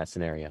happened in that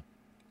scenario?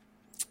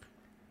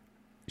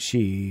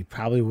 She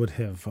probably would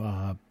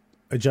have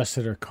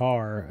adjusted her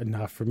car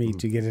enough for me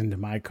to get into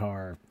my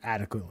car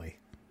adequately.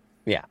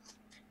 Yeah.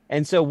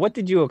 And so what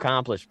did you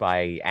accomplish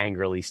by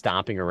angrily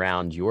stomping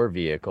around your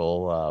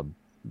vehicle,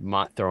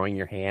 throwing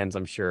your hands,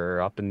 I'm sure,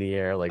 up in the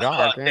air like,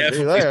 I can't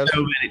do this.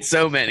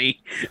 So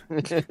many.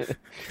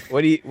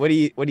 What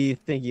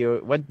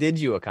did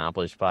you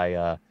accomplish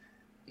by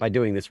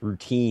doing this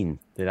routine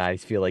that I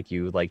feel like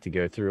you would like to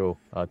go through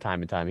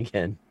time and time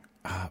again?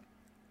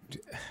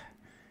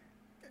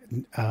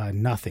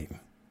 Nothing.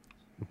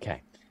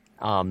 Okay.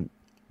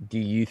 Do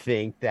you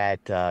think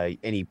that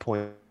any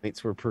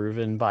points were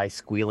proven by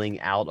squealing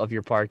out of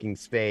your parking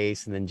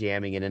space and then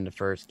jamming it into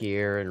first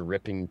gear and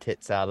ripping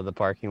tits out of the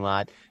parking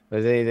lot?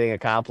 Was anything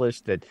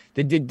accomplished that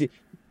did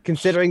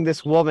considering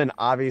this woman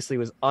obviously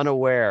was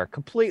unaware,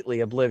 completely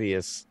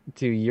oblivious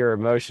to your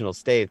emotional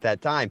state at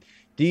that time?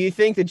 Do you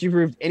think that you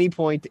proved any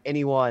point to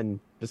anyone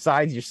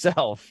besides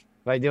yourself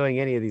by doing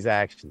any of these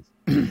actions?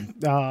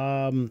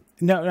 No,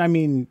 I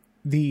mean,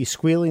 the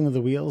squealing of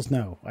the wheels,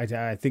 no.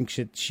 I think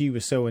she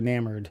was so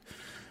enamored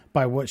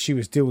by what she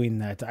was doing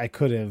that I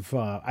could have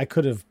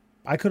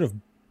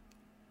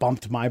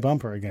bumped my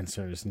bumper against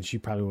hers, and she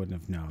probably wouldn't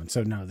have known.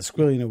 So no, the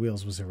squealing of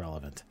wheels was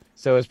irrelevant.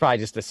 So it was probably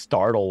just a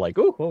startle, like,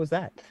 "Ooh, what was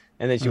that?"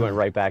 And then she went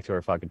right back to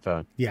her fucking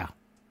phone. Yeah.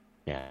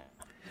 Yeah.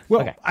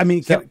 Well, okay. I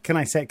mean, can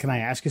I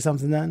ask you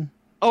something then?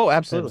 Oh,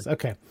 absolutely.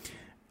 Okay.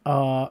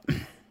 I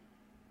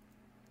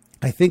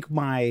think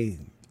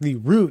the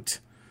root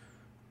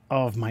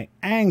of my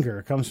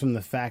anger comes from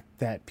the fact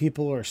that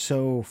people are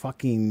so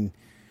fucking,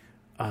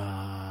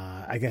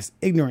 I guess,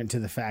 ignorant to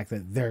the fact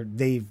that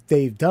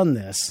they've done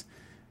this,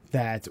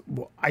 that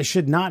I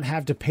should not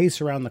have to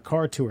pace around the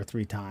car 2 or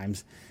 3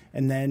 times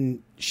and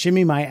then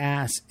shimmy my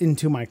ass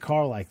into my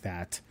car like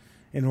that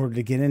in order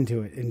to get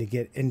into it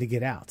and to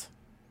get out.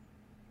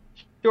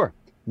 Sure.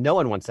 No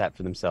one wants that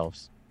for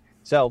themselves.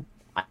 So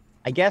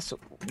I guess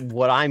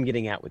what I'm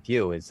getting at with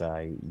you is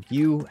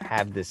you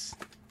have this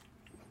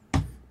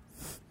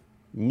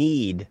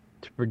need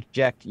to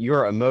project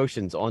your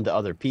emotions onto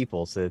other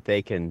people so that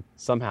they can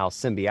somehow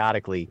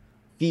symbiotically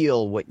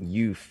feel what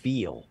you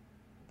feel.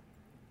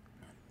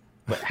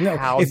 But no,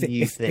 how do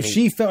you think... If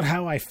she felt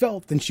how I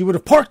felt, then she would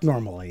have parked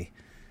normally.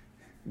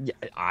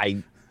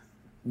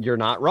 You're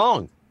not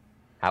wrong.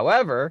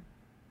 However,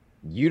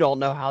 you don't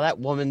know how that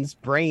woman's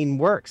brain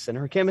works and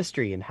her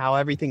chemistry and how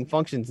everything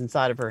functions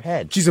inside of her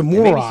head. She's a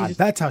moron.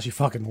 That's how she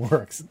fucking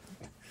works.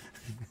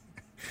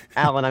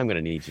 Alan, I'm going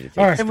to need you to take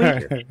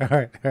all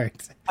right.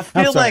 I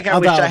feel like I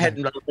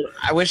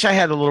wish I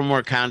had a little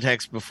more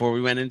context before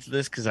we went into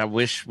this, because I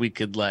wish we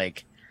could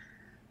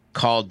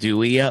call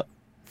Dewey up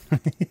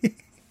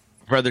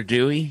Brother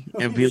Dewey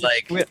and be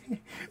like,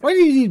 What do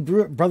you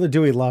need Brother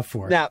Dewey love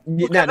for? No.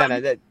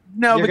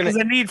 no, You're because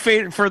I need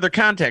further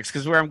context.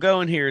 Because where I'm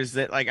going here is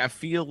that, like, I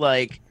feel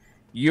like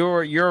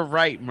you're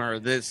right, Mur.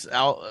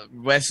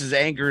 Wes's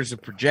anger is a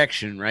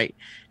projection, right?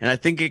 And I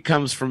think it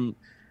comes from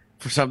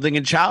something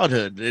in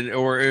childhood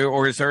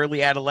or his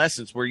early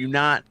adolescence. Were you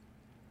not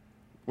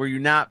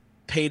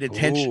paid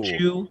attention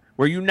to?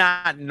 Were you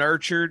not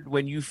nurtured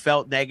when you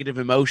felt negative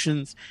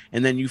emotions,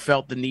 and then you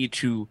felt the need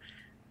to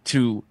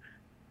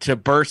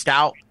burst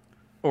out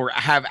or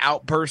have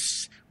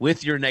outbursts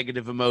with your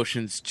negative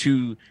emotions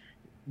to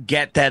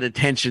get that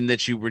attention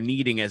that you were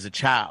needing as a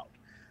child?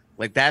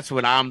 Like, that's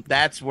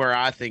where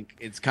I think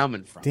it's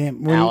coming from.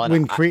 Damn,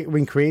 Alan,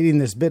 when creating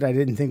this bit, I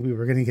didn't think we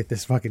were going to get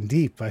this fucking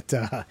deep, but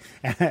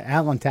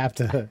Alan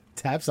tapped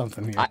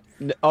something here.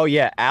 Oh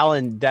yeah,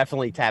 Alan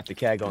definitely tapped the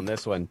keg on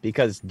this one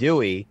because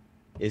Dewey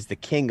is the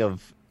king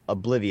of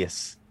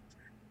oblivious.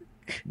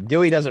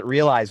 Dewey doesn't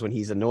realize when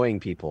he's annoying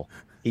people.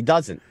 He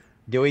doesn't.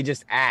 Dewey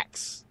just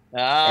acts,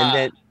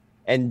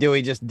 and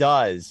Dewey just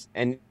does,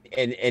 and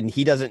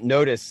he doesn't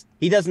notice.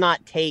 He does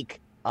not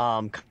take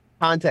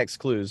context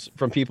clues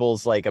from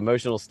people's like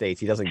emotional states.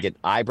 He doesn't get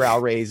eyebrow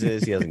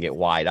raises. He doesn't get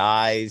wide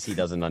eyes. He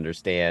doesn't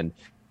understand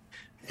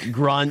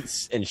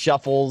grunts and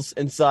shuffles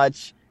and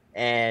such.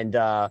 And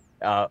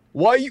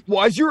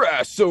why's your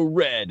ass so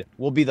red?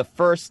 Will be the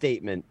first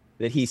statement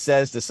that he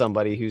says to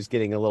somebody who's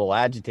getting a little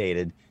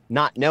agitated,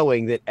 not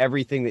knowing that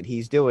everything that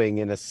he's doing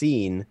in a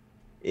scene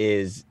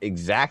is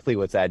exactly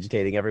what's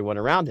agitating everyone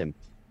around him.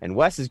 And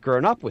Wes has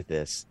grown up with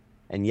this,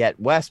 and yet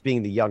Wes,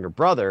 being the younger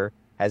brother,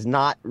 has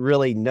not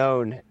really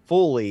known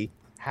fully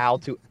how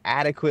to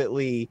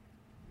adequately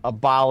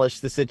abolish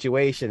the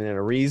situation in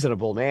a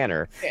reasonable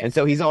manner. Yeah. And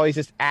so he's always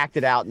just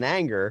acted out in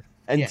anger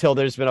until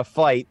there's been a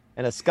fight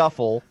and a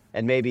scuffle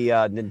and maybe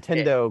a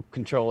Nintendo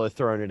controller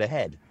thrown at a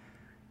head.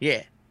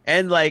 Yeah.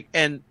 And like,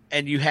 and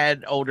you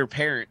had older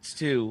parents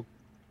too.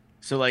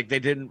 So like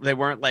they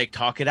weren't like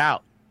talk it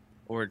out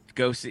or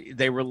go see,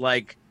 they were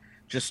like,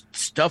 just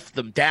stuff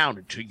them down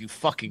until you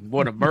fucking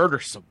want to murder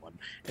someone.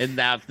 And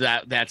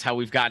that's how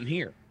we've gotten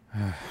here.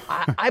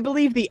 I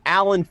believe the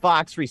Alan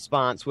Fox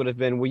response would have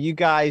been, will you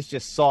guys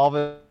just solve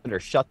it or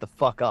shut the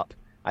fuck up?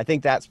 I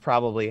think that's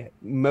probably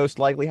most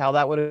likely how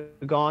that would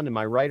have gone. Am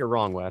I right or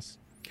wrong, Wes?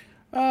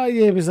 Yeah,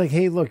 it was like,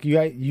 hey, look,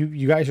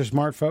 you guys are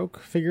smart folk.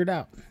 Figure it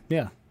out.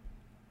 Yeah.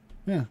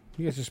 You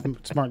guys are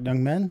smart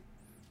young men.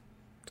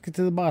 Let's get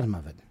to the bottom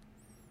of it.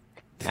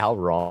 How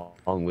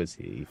wrong was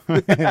he?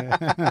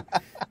 God.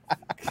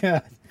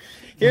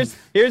 Here's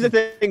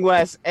the thing,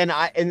 Wes, and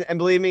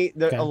believe me,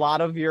 a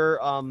lot of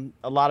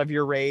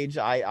your rage,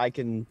 I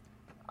can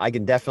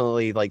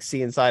definitely like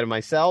see inside of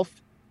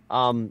myself.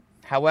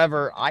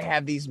 However, I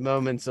have these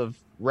moments of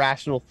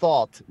rational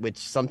thought which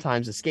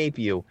sometimes escape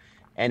you,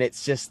 and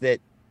it's just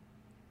that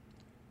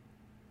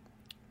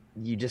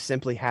you just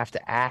simply have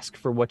to ask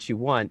for what you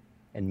want,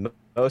 and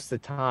most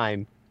of the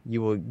time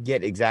you will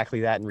get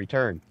exactly that in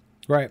return.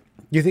 Right.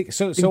 You think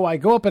so? So I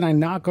go up and I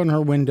knock on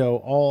her window,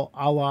 all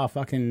a la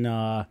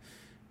fucking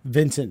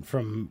Vincent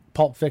from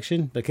Pulp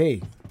Fiction. Like,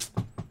 hey,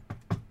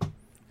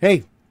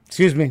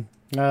 excuse me,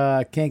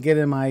 can't get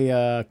in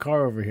my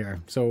car over here.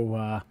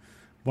 So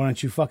why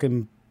don't you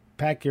fucking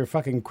pack your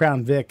fucking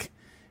Crown Vic,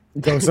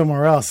 go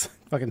somewhere else,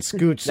 fucking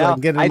scooch so I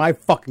can get in my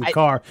fucking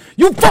car.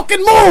 You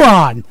fucking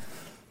moron!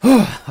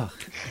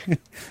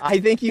 I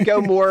think you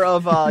go more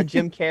of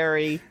Jim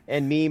Carrey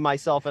and Me,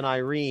 Myself, and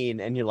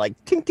Irene, and you're like,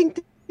 tink, tink,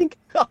 tink.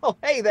 Oh,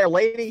 hey there,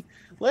 lady.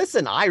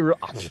 Listen,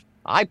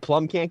 I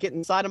plumb can't get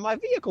inside of my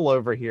vehicle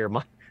over here.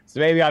 So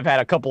maybe I've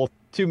had a couple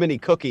too many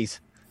cookies,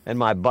 and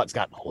my butt's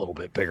gotten a little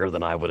bit bigger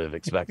than I would have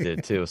expected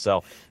it to.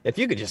 So if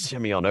you could just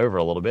shimmy on over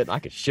a little bit, and I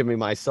could shimmy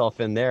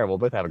myself in there, we'll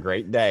both have a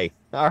great day.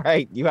 All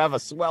right, you have a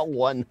swell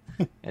one,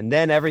 and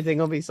then everything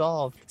will be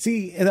solved.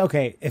 See,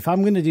 okay, if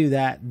I'm going to do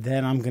that,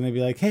 then I'm going to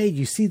be like, hey,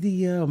 you see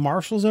the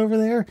Marshalls over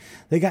there?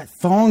 They got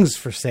thongs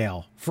for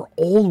sale for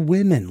old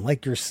women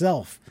like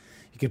yourself.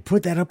 You could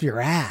put that up your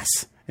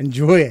ass.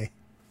 Enjoy it.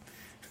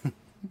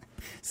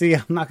 See,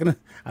 I'm not gonna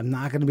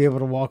be able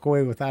to walk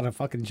away without a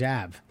fucking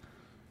jab.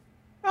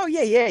 Oh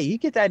yeah, you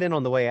get that in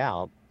on the way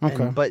out.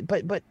 Okay. And,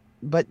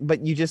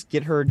 but you just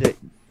get her to.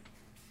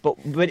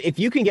 But if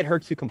you can get her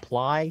to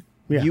comply,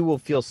 you will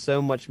feel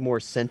so much more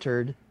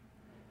centered,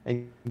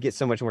 and get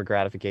so much more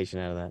gratification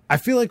out of that. I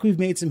feel like we've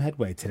made some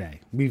headway today.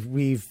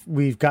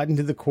 We've gotten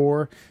to the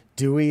core.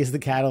 Dewey is the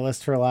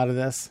catalyst for a lot of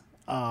this.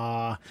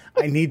 I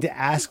need to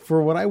ask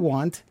for what I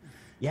want.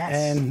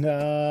 Yes.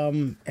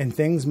 And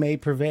things may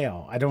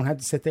prevail. I don't have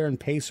to sit there and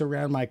pace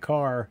around my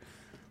car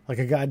like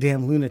a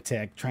goddamn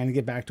lunatic trying to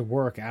get back to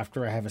work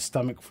after I have a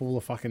stomach full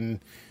of fucking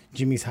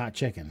Jimmy's hot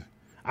chicken.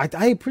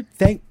 Thank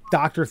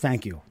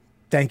you.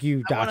 Thank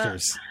you,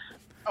 doctors.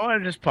 I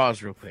want to just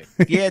pause real quick.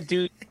 Yeah,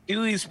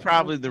 Dewey's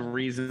probably the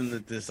reason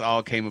that this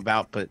all came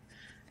about, but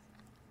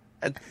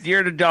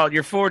you're an adult.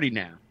 You're 40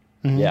 now.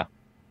 Mm-hmm. Yeah.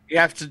 You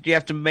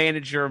have to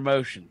manage your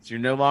emotions. You're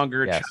no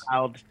longer a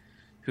child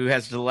who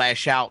has to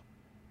lash out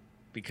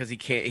because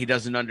he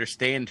doesn't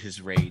understand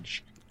his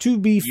rage. To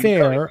be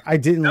fair, I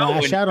didn't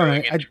lash out on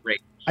it.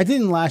 Rage. I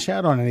didn't lash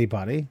out on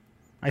anybody.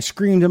 I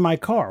screamed in my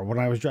car when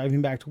I was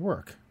driving back to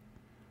work.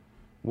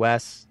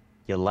 Wes,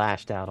 you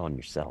lashed out on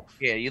yourself.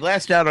 Yeah, you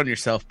lashed out on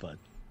yourself, bud.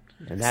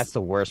 And that's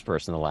the worst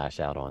person to lash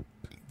out on.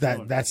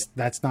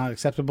 That's not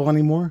acceptable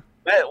anymore.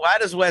 Why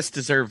does Wes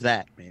deserve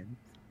that, man?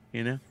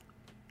 You know,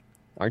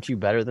 Aren't you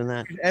better than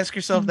that? ask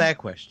yourself that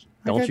question.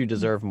 Don't you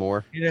deserve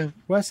more? You know,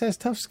 Wes has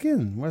tough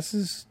skin. Wes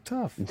is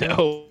tough.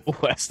 No,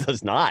 Wes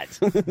does not.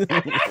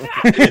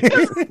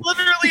 it's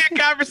literally a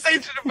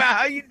conversation about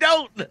how you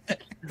don't.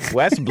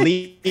 Wes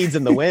bleeds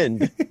in the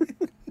wind.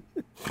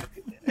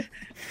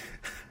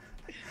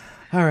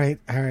 All right.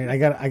 I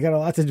got a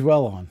lot to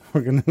dwell on.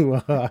 We're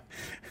gonna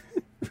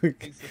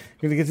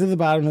get to the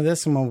bottom of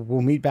this, and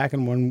we'll meet back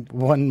in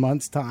one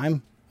month's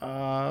time.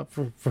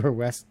 For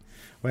Wes.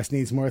 Wes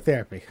needs more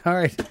therapy. All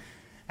right,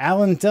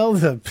 Alan, tell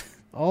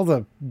all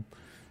the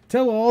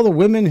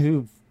women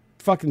who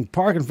fucking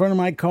park in front of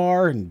my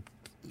car and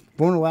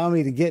won't allow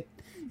me to get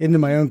into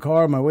my own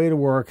car on my way to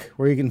work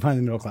where you can find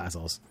the middle class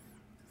holes.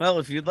 Well,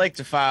 if you'd like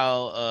to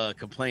file a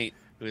complaint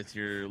with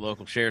your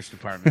local sheriff's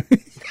department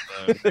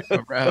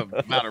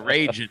about a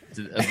rage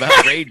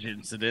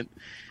incident,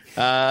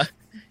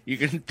 you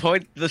can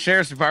point the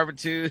sheriff's department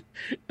to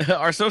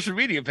our social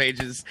media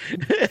pages.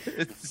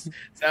 It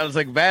sounds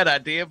like a bad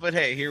idea, but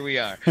hey, here we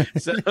are.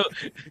 So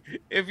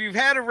if you've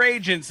had a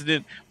rage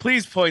incident,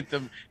 please point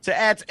them to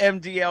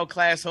 @MDL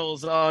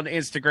Classholes on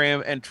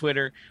Instagram and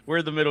Twitter.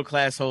 We're the Middle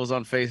Class Holes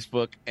on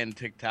Facebook and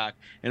TikTok.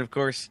 And of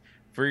course,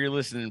 for your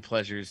listening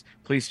pleasures,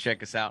 please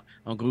check us out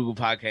on Google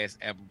Podcasts,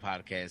 Apple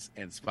Podcasts,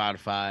 and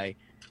Spotify.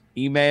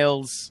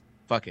 Emails,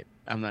 fuck it.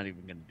 I'm not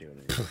even going to do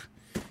it anymore.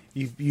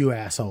 You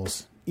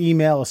assholes.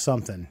 Email us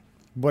something.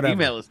 Whatever.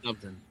 Email us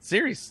something.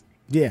 Seriously.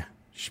 Yeah.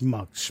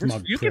 Schmug.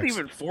 You pricks. can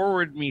even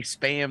forward me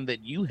spam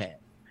that you had.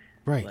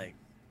 Right. Like,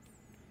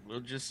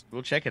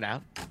 we'll check it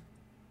out.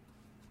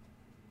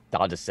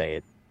 I'll just say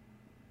it.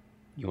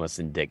 You want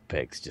some dick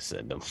pics? Just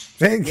send them.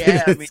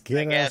 Yeah, I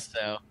guess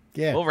so.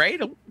 Yeah. We'll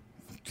rate them.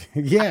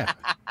 Yeah.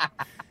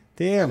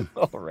 Damn.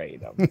 All right.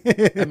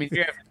 I mean,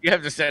 you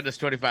have to send us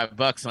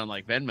 $25 on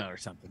like Venmo or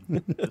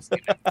something. Let's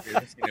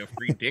get a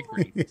free dick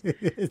rate.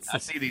 I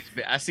see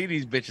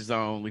these bitches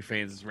on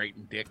OnlyFans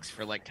rating dicks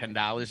for like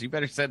 $10. You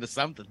better send us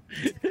something.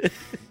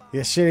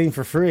 Yeah, shit ain't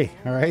for free.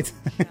 All right.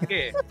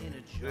 Yeah,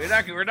 we're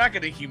not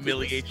going to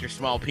humiliate your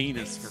small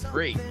penis for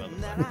free,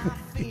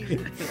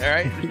 motherfucker. All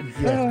right.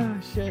 Yeah.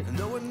 Oh, shit.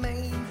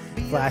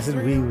 Flaccid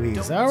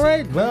wee-wees. All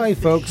right. Well, hey,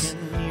 folks.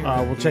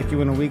 We'll check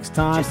you in a week's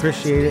time.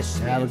 Appreciate it.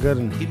 Have a good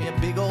one. Give me a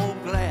big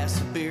old glass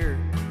of beer.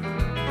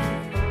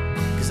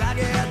 'Cause I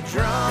get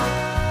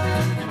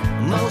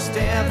drunk most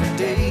every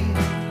day.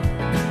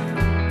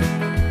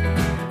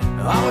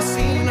 I always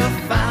seem to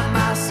find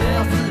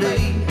myself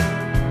late.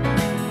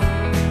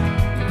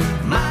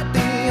 Might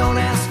be on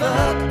as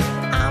fuck,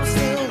 I'm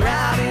still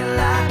riding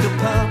like a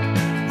pup.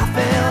 I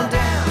fell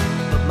down,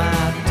 but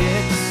my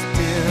dick's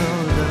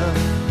still up.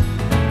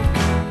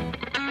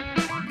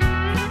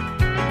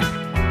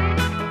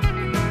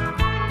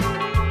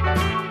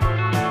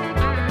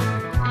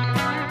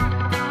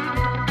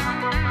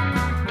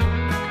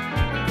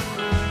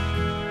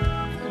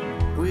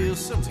 Well,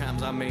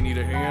 sometimes I may need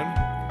a hand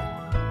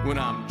when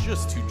I'm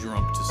just too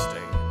drunk to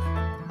stay.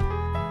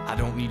 I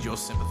don't need your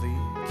sympathy,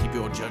 keep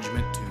your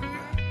judgment too.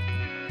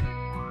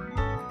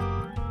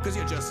 'Cause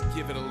you just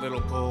give it a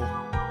little pull,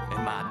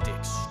 and my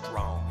dick's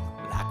strong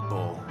like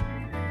bull,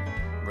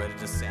 ready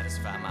to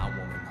satisfy my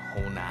woman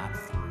whole night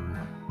through.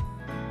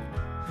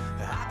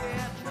 I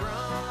get